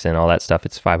tax and all that stuff,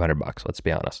 it's $500. Let's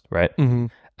be honest, right? Mm-hmm.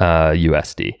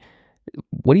 USD.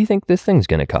 What do you think this thing's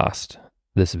going to cost?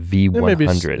 This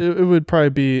V100. It would probably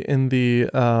be in the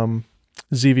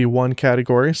ZV1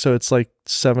 category, so it's like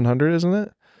 700, isn't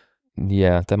it?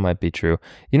 Yeah, that might be true.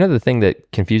 You know, the thing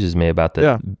that confuses me about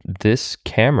this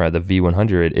camera, the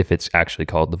V100, if it's actually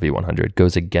called the V100,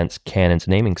 goes against Canon's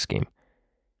naming scheme.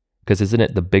 Because isn't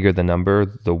it the bigger the number,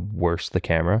 the worse the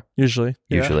camera? Usually.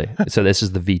 So this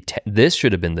is the V10. This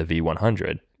should have been the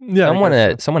V100.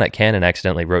 Yeah. Someone at Canon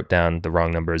accidentally wrote down the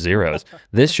wrong number of zeros.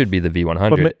 This should be the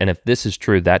V100. And if this is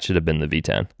true, that should have been the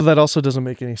V10. But that also doesn't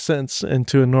make any sense. And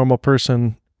to a normal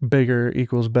person, bigger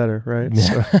equals better, right?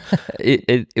 Yeah. So.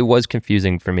 It was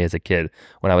confusing for me as a kid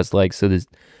when I was like, so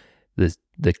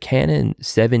the Canon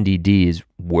 70D is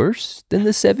worse than the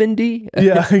 7D?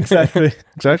 Yeah, exactly.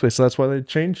 Exactly. So that's why they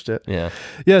changed it. Yeah.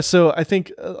 Yeah. So I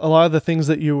think a lot of the things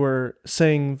that you were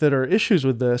saying that are issues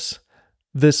with this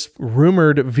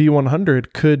rumored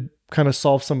V100 could kind of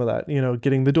solve some of that,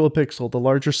 getting the dual pixel, the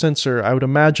larger sensor. I would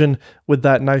imagine with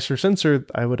that nicer sensor,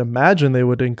 they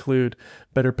would include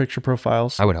better picture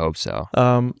profiles. I would hope so.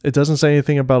 It doesn't say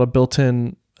anything about a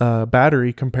built-in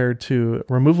battery compared to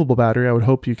removable battery. I would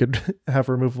hope you could have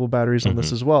removable batteries on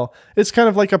this as well. It's kind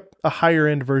of like a higher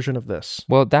end version of this.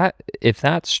 Well, if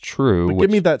that's true,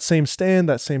 give me that same stand,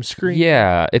 that same screen.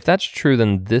 Yeah, if that's true,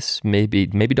 then this maybe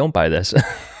don't buy this.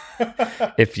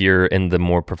 If you're in the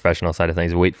more professional side of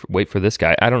things, wait for this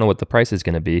guy. I don't know what the price is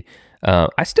going to be.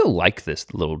 I still like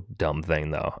this little dumb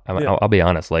thing though. I'll be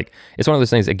honest. Like, it's one of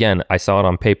those things. Again, I saw it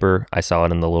on paper. I saw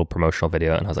it in the little promotional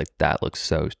video, and I was like, that looks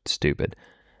so stupid.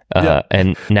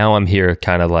 And now I'm here,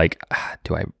 kind of like,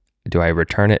 do I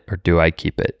return it or do I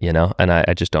keep it? And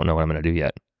I just don't know what I'm going to do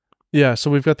yet. Yeah. So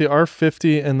we've got the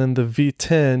R50 and then the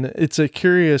V10. It's a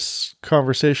curious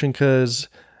conversation because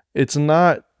it's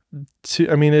not.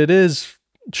 It is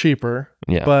cheaper,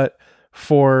 but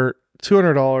for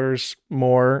 $200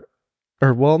 more,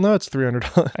 it's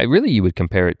 $300. You would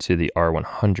compare it to the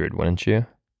R100, wouldn't you?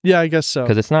 Yeah, I guess so.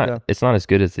 Because it's not as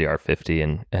good as the R50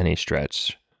 in any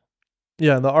stretch.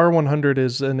 Yeah, the R100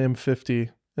 is an M50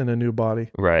 in a new body,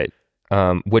 right?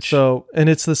 And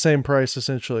it's the same price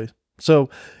essentially. So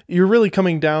you're really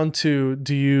coming down to: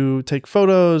 do you take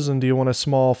photos and do you want a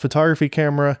small photography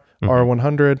camera?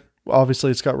 R100. Obviously,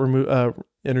 it's got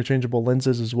interchangeable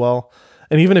lenses as well.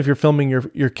 And even if you're filming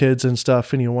your kids and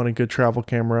stuff and you want a good travel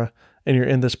camera and you're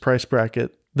in this price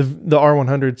bracket, the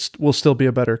R100 will still be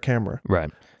a better camera.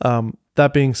 Right.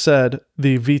 That being said,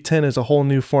 the V10 is a whole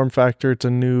new form factor. It's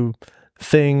a new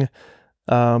thing.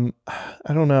 I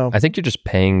don't know. I think you're just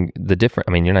paying the difference.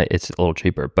 It's a little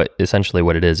cheaper, but essentially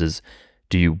what it is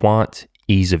do you want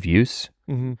ease of use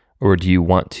or do you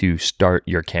want to start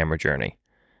your camera journey?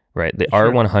 Right. The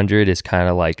R100 is kind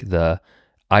of like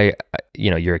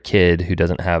you're a kid who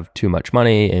doesn't have too much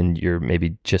money and you're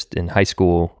maybe just in high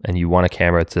school and you want a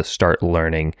camera to start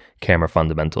learning camera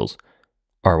fundamentals.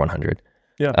 R100.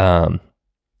 Yeah.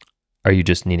 Are you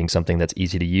just needing something that's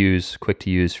easy to use, quick to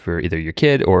use for either your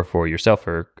kid or for yourself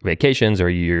for vacations, or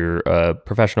you're a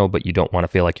professional but you don't want to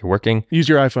feel like you're working? Use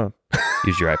your iPhone.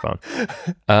 Use your iPhone.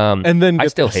 And then I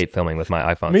still hate filming with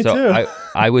my iPhone. Me too.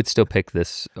 I would still pick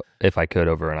this if I could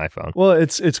over an iPhone. Well,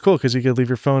 it's cool because you could leave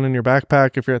your phone in your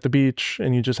backpack if you're at the beach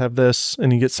and you just have this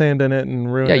and you get sand in it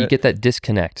and ruin it. Yeah, you get that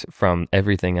disconnect from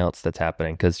everything else that's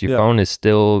happening because your phone is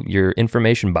still your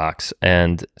information box,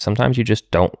 and sometimes you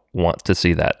just don't want to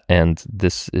see that, and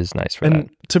this is nice for that. And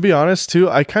to be honest too,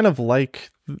 I kind of like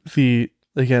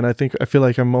again, I feel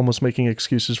like I'm almost making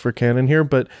excuses for Canon here,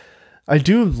 but I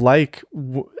do like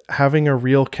having a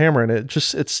real camera, and it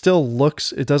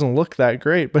doesn't look that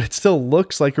great, but it still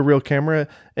looks like a real camera.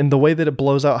 And the way that it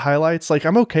blows out highlights, like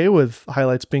I'm okay with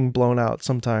highlights being blown out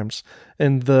sometimes.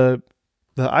 And the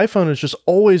iPhone is just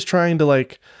always trying to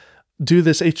like do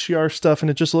this HDR stuff, and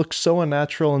it just looks so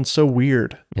unnatural and so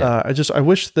weird. I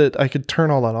wish that I could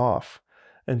turn all that off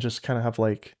and just kind of have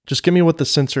like, just give me what the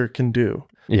sensor can do.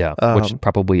 Yeah, which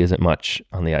probably isn't much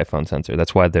on the iPhone sensor.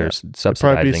 That's why they're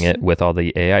subsidizing it with all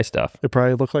the AI stuff. It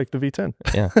probably look like the V10.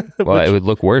 Yeah, well, it would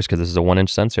look worse because this is a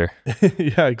 1-inch sensor.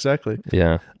 Yeah, exactly.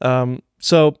 Yeah.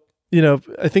 So, you know,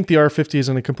 I think the R50 is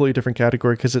in a completely different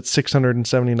category because it's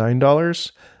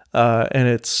 $679, and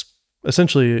it's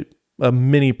essentially a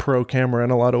mini pro camera in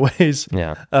a lot of ways.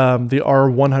 Yeah. The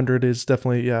R100 is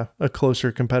definitely, a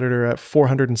closer competitor at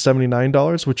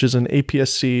 $479, which is an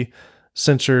APS-C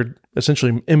censored,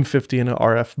 essentially M50 in an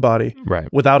RF body, right,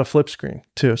 without a flip screen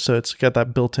too. So it's got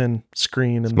that built-in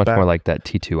screen. It's much more like that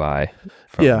T2i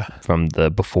from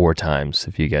the before times,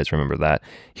 if you guys remember that.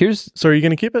 So are you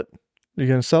going to keep it? Are you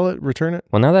going to sell it, return it?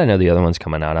 Well, now that I know the other one's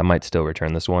coming out, I might still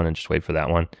return this one and just wait for that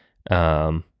one.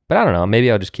 But I don't know.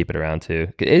 Maybe I'll just keep it around too.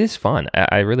 It is fun.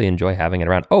 I really enjoy having it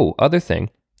around. Oh, other thing,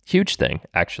 huge thing,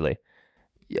 actually.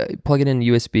 Plug it in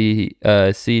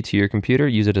USB-C to your computer,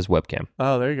 use it as webcam.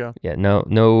 Oh, there you go. Yeah,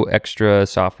 no extra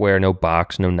software, no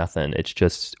box, no nothing. It's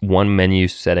just one menu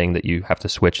setting that you have to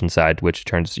switch inside, which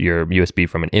turns your USB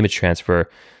from an image transfer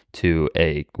to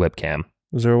a webcam.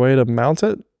 Is there a way to mount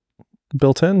it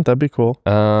built in? That'd be cool.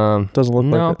 Doesn't look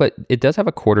like it. No, but it does have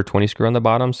a 1/4 screw on the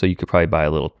bottom, so you could probably buy a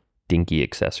little dinky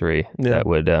accessory that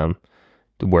would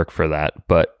work for that.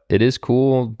 But it is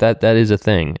cool that is a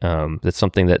thing. That's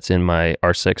something that's in my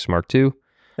R6 Mark II.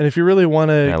 And if you really want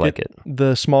to like get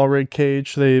the small rig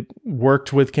cage, they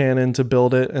worked with Canon to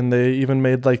build it, and they even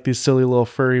made like these silly little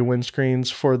furry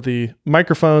windscreens for the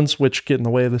microphones, which get in the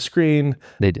way of the screen.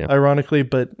 They do, ironically,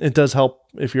 but it does help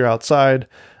if you're outside.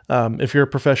 If you're a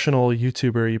professional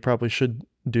YouTuber, you probably should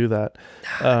do that.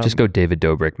 Just go David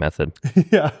Dobrik method.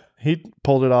 Yeah. He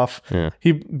pulled it off. Yeah.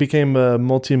 He became a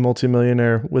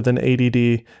multi-millionaire with an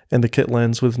 80D and the kit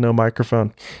lens with no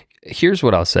microphone. Here's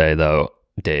what I'll say though,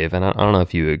 Dave, and I don't know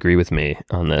if you agree with me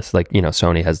on this. Like, you know,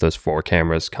 Sony has those 4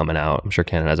 cameras coming out. I'm sure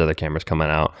Canon has other cameras coming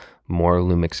out. More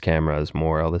Lumix cameras,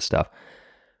 more all this stuff.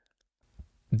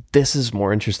 This is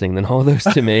more interesting than all those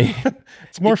to me.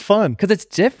 It's more fun because it's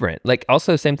different. Like,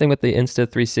 also same thing with the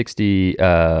Insta360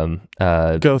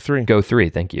 Go 3. Go 3.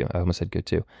 Thank you. I almost said Go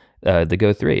 2. The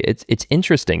Go 3. It's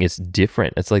interesting. It's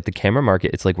different. It's like the camera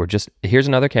market. It's like here's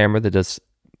another camera that does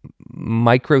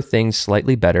micro things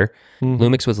slightly better. Mm-hmm.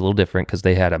 Lumix was a little different because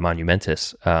they had a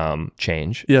monumentous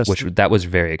change. Yes, that was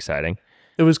very exciting.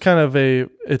 It was kind of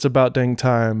it's about dang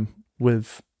time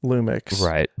with Lumix,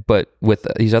 right? But with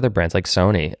these other brands like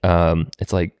Sony,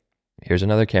 it's like here's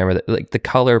another camera that, like, the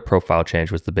color profile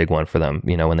change was the big one for them.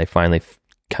 You know, when they finally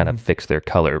kind of fixed their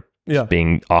color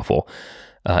being awful,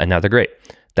 and now they're great.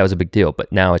 That was a big deal.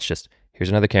 But now it's just here's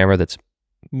another camera that's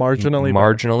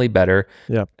marginally better.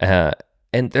 Yeah.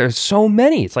 And there's so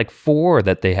many. It's like 4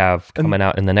 that they have coming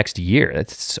out in the next year.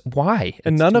 It's why?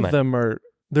 And none of them are.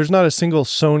 There's not a single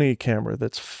Sony camera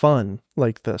that's fun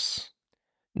like this.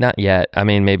 Not yet. I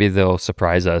mean, maybe they'll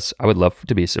surprise us. I would love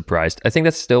to be surprised. I think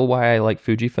that's still why I like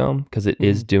Fujifilm, because it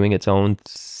is doing its own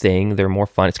thing. They're more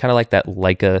fun. It's kind of like that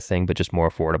Leica thing, but just more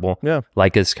affordable. Yeah.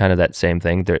 Leica's kind of that same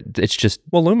thing. It's just...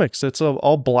 Well, Lumix, it's a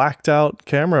all blacked out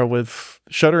camera with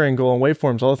shutter angle and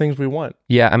waveforms, all the things we want.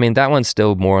 Yeah, I mean, that one's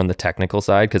still more on the technical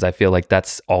side, because I feel like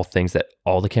that's all things that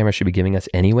all the cameras should be giving us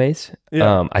anyways.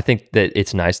 Yeah. I think that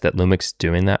it's nice that Lumix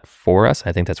doing that for us.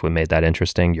 I think that's what made that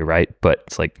interesting. You're right. But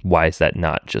it's like, why is that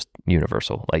not just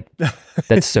universal? Like,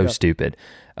 that's so stupid.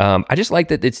 I just like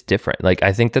that it's different. Like,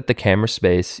 I think that the camera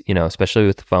space, you know, especially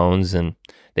with phones, and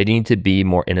they need to be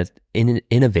more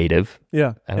innovative.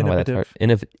 Yeah. I don't know why that's hard.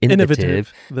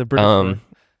 Innovative. The British word.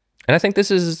 And I think this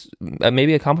is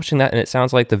maybe accomplishing that. And it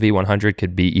sounds like the V100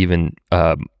 could be even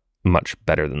much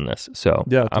better than this. So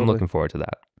yeah, I'm looking forward to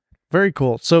that. Very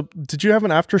cool. So did you have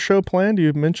an after show planned?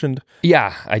 You mentioned.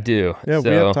 Yeah, I do. Yeah, so,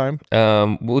 we have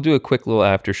time. We'll do a quick little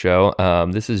after show.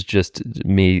 This is just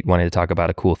me wanting to talk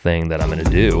about a cool thing that I'm going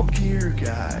to do. Gear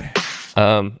guy.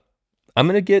 I'm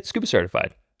going to get scuba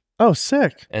certified. Oh,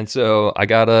 sick. And so I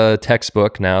got a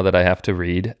textbook now that I have to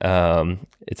read.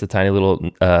 It's a tiny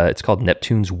little, it's called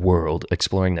Neptune's World,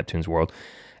 Exploring Neptune's World.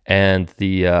 And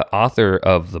the author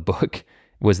of the book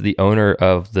was the owner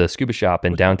of the scuba shop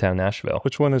in downtown Nashville.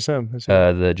 Which one is him?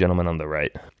 The gentleman on the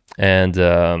right. And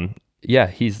yeah,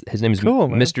 his name is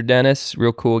Mr. Dennis,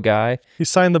 real cool guy. He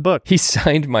signed the book. He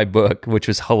signed my book, which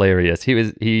was hilarious.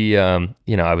 You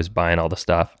know, I was buying all the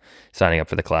stuff, signing up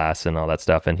for the class and all that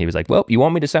stuff. And he was like, well, you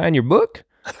want me to sign your book?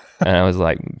 And I was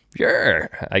like, sure,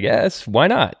 I guess. Why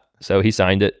not? So he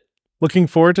signed it. Looking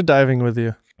forward to diving with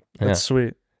you. That's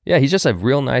sweet. Yeah, he's just a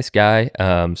real nice guy.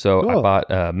 So cool. I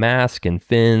bought a mask and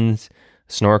fins,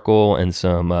 snorkel and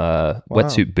some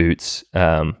wetsuit boots,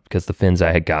 because the fins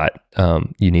I had got,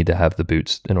 you need to have the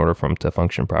boots in order for them to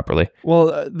function properly.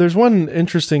 Well, there's one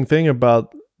interesting thing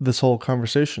about this whole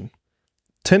conversation.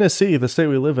 Tennessee, the state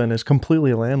we live in, is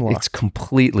completely landlocked. It's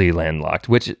completely landlocked,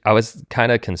 which I was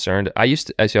kind of concerned.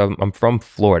 I'm from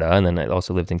Florida, and then I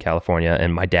also lived in California.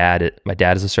 And my dad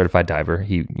is a certified diver.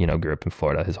 He, grew up in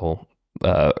Florida his whole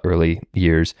early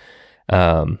years.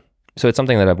 So it's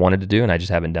something that I've wanted to do, and I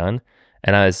just haven't done.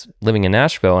 And I was living in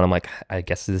Nashville, and I'm like, I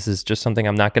guess this is just something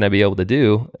I'm not going to be able to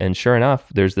do. And sure enough,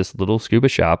 there's this little scuba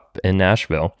shop in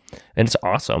Nashville, and it's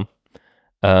awesome.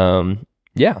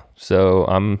 Yeah, so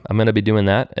I'm going to be doing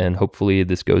that, and hopefully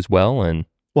this goes well. And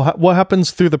well, what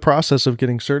happens through the process of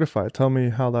getting certified? Tell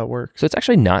me how that works. So it's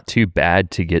actually not too bad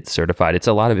to get certified. It's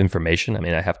a lot of information. I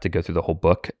mean, I have to go through the whole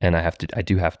book, and I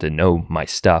do have to know my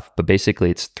stuff. But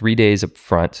basically, it's 3 days up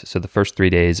front. So the first 3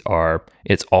 days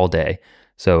it's all day.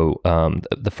 So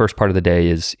the first part of the day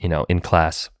is, in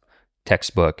class,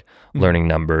 textbook, learning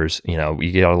numbers. You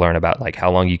got to learn about like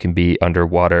how long you can be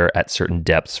underwater at certain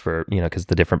depths for, because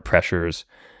the different pressures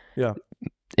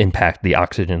impact the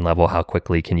oxygen level. How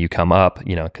quickly can you come up?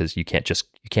 Because you can't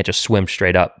just swim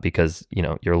straight up, because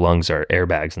your lungs are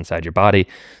airbags inside your body.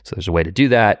 So there's a way to do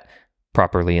that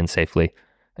properly and safely,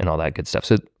 and all that good stuff.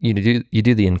 So you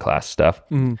do the in-class stuff.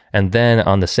 And then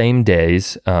on the same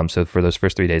days, so for those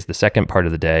first 3 days, the second part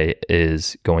of the day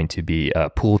is going to be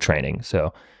pool training.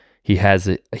 So he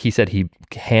said he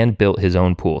hand built his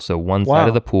own pool. So one side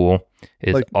of the pool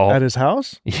is like all at his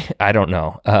house. I don't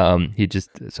know.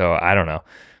 So I don't know.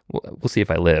 We'll see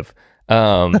if I live.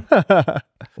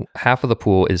 Half of the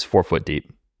pool is 4 foot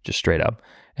deep, just straight up.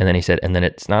 And then he said, and then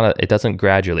it doesn't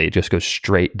gradually, it just goes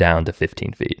straight down to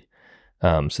 15 feet.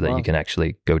 So that you can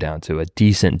actually go down to a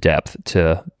decent depth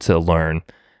to learn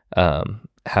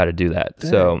how to do that.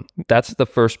 Dang. So that's the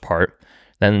first part.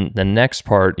 Then the next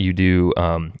part you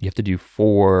have to do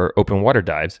 4 open water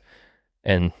dives,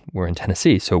 and we're in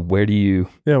Tennessee. So where do you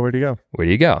go? Where do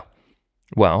you go?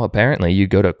 Well, apparently you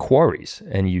go to quarries,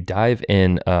 and you dive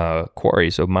in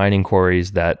quarries. So mining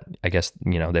quarries that I guess,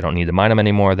 they don't need to mine them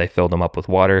anymore. They filled them up with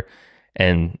water.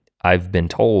 And I've been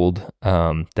told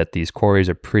that these quarries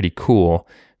are pretty cool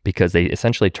because they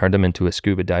essentially turned them into a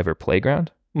scuba diver playground.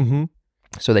 Mm-hmm.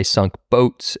 So they sunk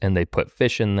boats, and they put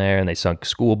fish in there, and they sunk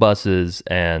school buses.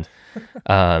 And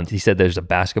he said there's a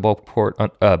basketball court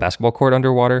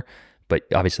underwater, but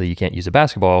obviously you can't use a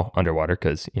basketball underwater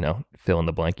because, fill in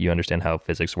the blank, you understand how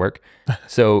physics work.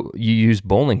 So you use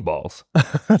bowling balls.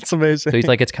 That's amazing. So he's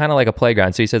like, it's kind of like a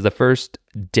playground. So he says the first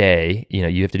day,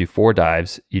 you have to do 4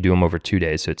 dives. You do them over 2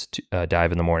 days. So it's a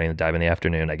dive in the morning and a dive in the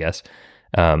afternoon, I guess.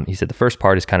 He said the first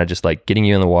part is kind of just like getting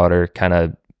you in the water, kind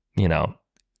of,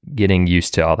 getting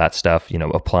used to all that stuff,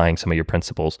 applying some of your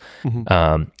principles. Mm-hmm.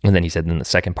 And then he said, then the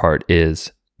second part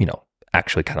is,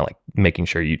 actually kind of like making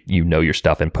sure you know your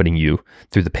stuff and putting you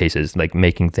through the paces, like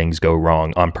making things go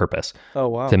wrong on purpose. Oh,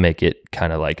 wow. To make it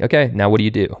kind of like, okay, now what do you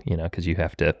do? Because you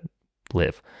have to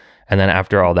live. And then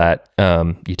after all that,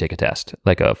 you take a test,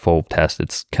 like a full test.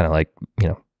 It's kind of like,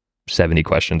 70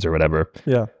 questions or whatever.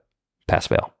 Yeah. Pass,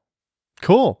 fail.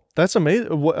 Cool. That's amazing.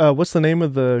 What's the name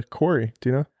of the quarry? Do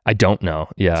you know? I don't know.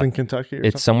 Yeah. It's in Kentucky or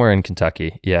It's something? somewhere in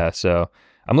Kentucky. Yeah. So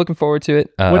I'm looking forward to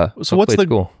it. So what's the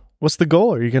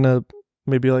goal? Are you going to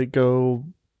maybe like go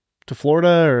to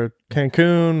Florida or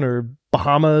Cancun or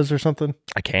Bahamas or something?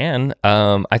 I can.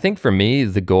 I think for me,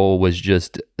 the goal was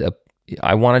just,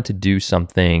 I wanted to do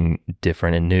something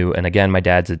different and new. And again, my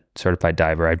dad's a certified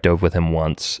diver. I dove with him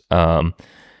once.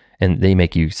 And they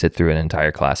make you sit through an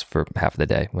entire class for half of the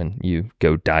day when you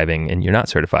go diving and you're not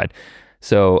certified.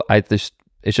 So it's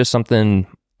just something,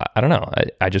 I don't know.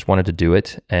 I just wanted to do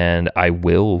it, and I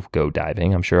will go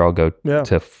diving. I'm sure I'll go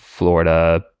to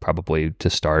Florida probably to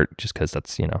start, just because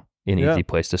that's, an easy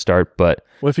place to start. But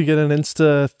what if you get an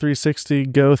Insta 360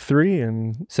 Go 3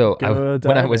 and so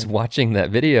when I was watching that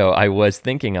video, I was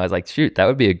thinking, I was like, shoot, that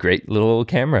would be a great little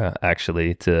camera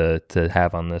actually to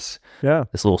have on this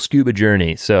little scuba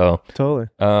journey. So totally.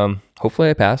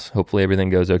 Hopefully I pass. Hopefully everything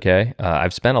goes okay.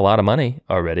 I've spent a lot of money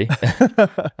already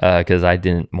because I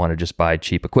didn't want to just buy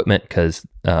cheap equipment, because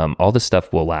all this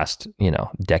stuff will last,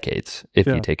 decades if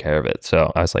you take care of it.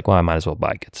 So I was like, well, I might as well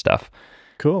buy good stuff.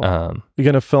 Cool. You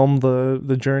gonna film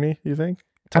the journey, you think?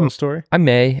 Tell a story? I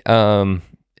may.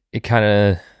 It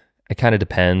kind of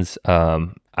depends.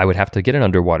 I would have to get an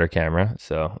underwater camera,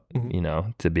 so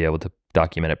to be able to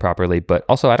document it properly. But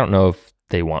also, I don't know if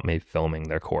they want me filming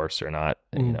their course or not,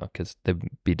 because they'd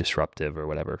be disruptive or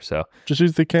whatever. So just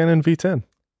use the Canon V10.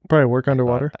 Probably work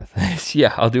underwater.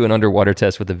 Yeah, I'll do an underwater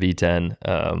test with the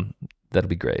V10. that'll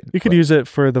be great. You could use it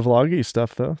for the vloggy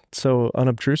stuff though. It's so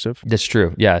unobtrusive. That's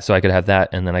true. Yeah. So I could have that,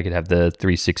 and then I could have the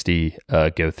 360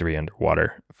 Go 3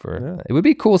 underwater. It would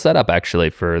be a cool setup actually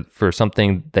for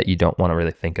something that you don't want to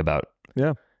really think about.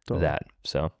 Yeah. Totally. That.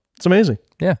 So it's amazing.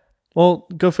 Yeah. Well,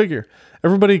 go figure.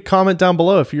 Everybody comment down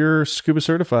below if you're scuba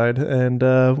certified and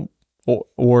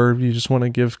or you just want to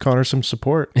give Connor some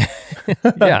support.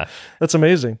 Yeah. That's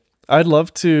amazing. I'd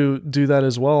love to do that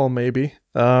as well, maybe.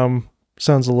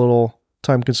 Sounds a little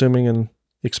time consuming and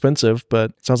expensive,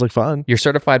 but it sounds like fun. You're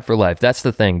certified for life. That's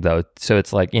the thing though. So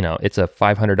it's like, it's a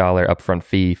 $500 upfront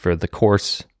fee for the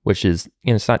course, which is,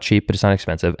 it's not cheap, but it's not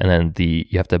expensive. And then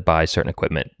you have to buy certain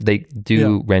equipment. They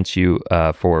do rent you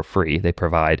for free. They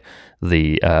provide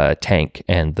the tank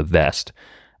and the vest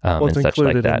and such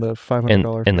like that. In the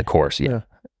 $500 in the course, yeah.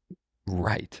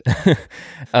 Right.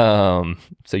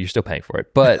 So you're still paying for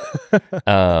it, but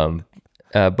the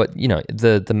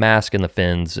mask and the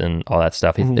fins and all that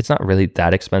stuff, it's not really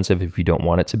that expensive if you don't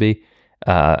want it to be.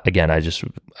 Again, I just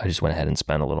went ahead and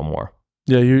spent a little more.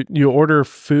 Yeah, you order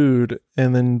food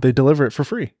and then they deliver it for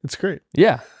free. It's great.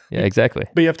 Yeah, exactly.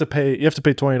 But you have to pay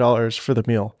 $20 for the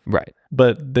meal. Right.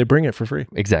 But they bring it for free.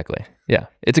 Exactly. Yeah.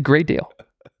 It's a great deal.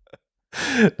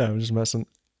 No, I'm just messing.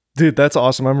 Dude, that's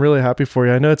awesome. I'm really happy for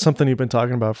you. I know it's something you've been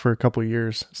talking about for a couple of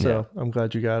years, so I'm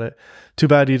glad you got it. Too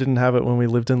bad you didn't have it when we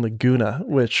lived in Laguna,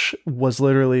 which was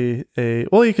literally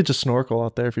you could just snorkel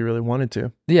out there if you really wanted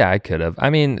to. Yeah, I could have. I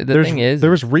mean, the thing is,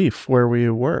 there was reef where we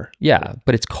were. Yeah,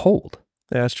 but it's cold.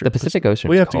 Yeah, that's true. The Pacific Ocean.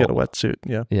 We have to get a wetsuit.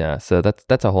 Yeah. Yeah. So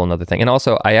that's a whole nother thing. And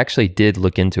also, I actually did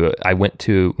look into it. I went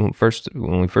to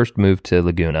when we first moved to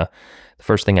Laguna. The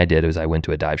first thing I did was I went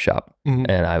to a dive shop, and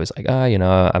I was like,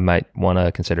 I might want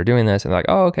to consider doing this. And they're like,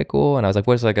 oh, okay, cool. And I was like,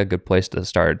 what's like a good place to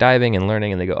start diving and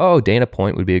learning? And they go, oh, Dana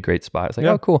Point would be a great spot. I was like,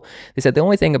 oh, cool. They said the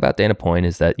only thing about Dana Point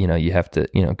is that you have to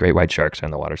great white sharks are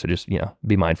in the water, so just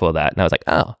be mindful of that. And I was like,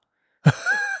 oh.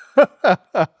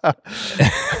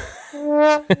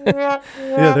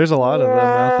 Yeah, there's a lot of them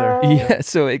out there. Yeah,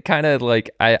 so it kind of like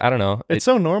I don't know. It's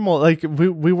so normal. Like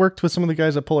we worked with some of the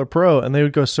guys at Polar Pro, and they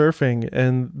would go surfing,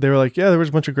 and they were like, "Yeah, there was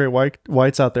a bunch of great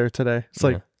whites out there today." It's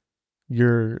like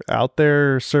you're out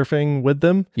there surfing with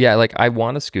them. Yeah, like I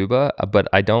want to scuba, but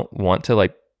I don't want to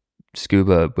like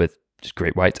scuba with just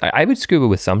great whites. I would scuba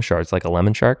with some sharks, like a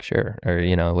lemon shark, sure, or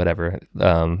whatever.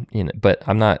 But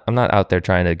I'm not out there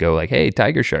trying to go like, "Hey,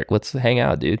 tiger shark, let's hang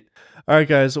out, dude." All right,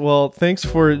 guys. Well, thanks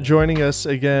for joining us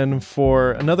again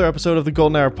for another episode of the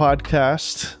Golden Hour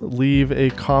podcast. Leave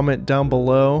a comment down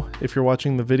below if you're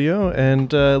watching the video,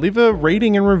 and leave a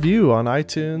rating and review on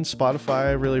iTunes, Spotify.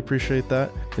 I really appreciate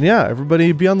that. And yeah,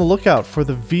 everybody be on the lookout for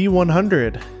the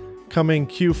V100 coming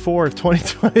Q4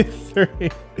 2023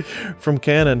 from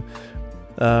Canon.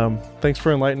 Thanks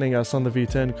for enlightening us on the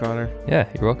V10, Connor. Yeah,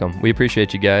 you're welcome. We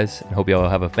appreciate you guys, and hope you all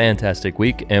have a fantastic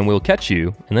week, and we'll catch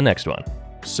you in the next one.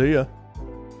 See ya.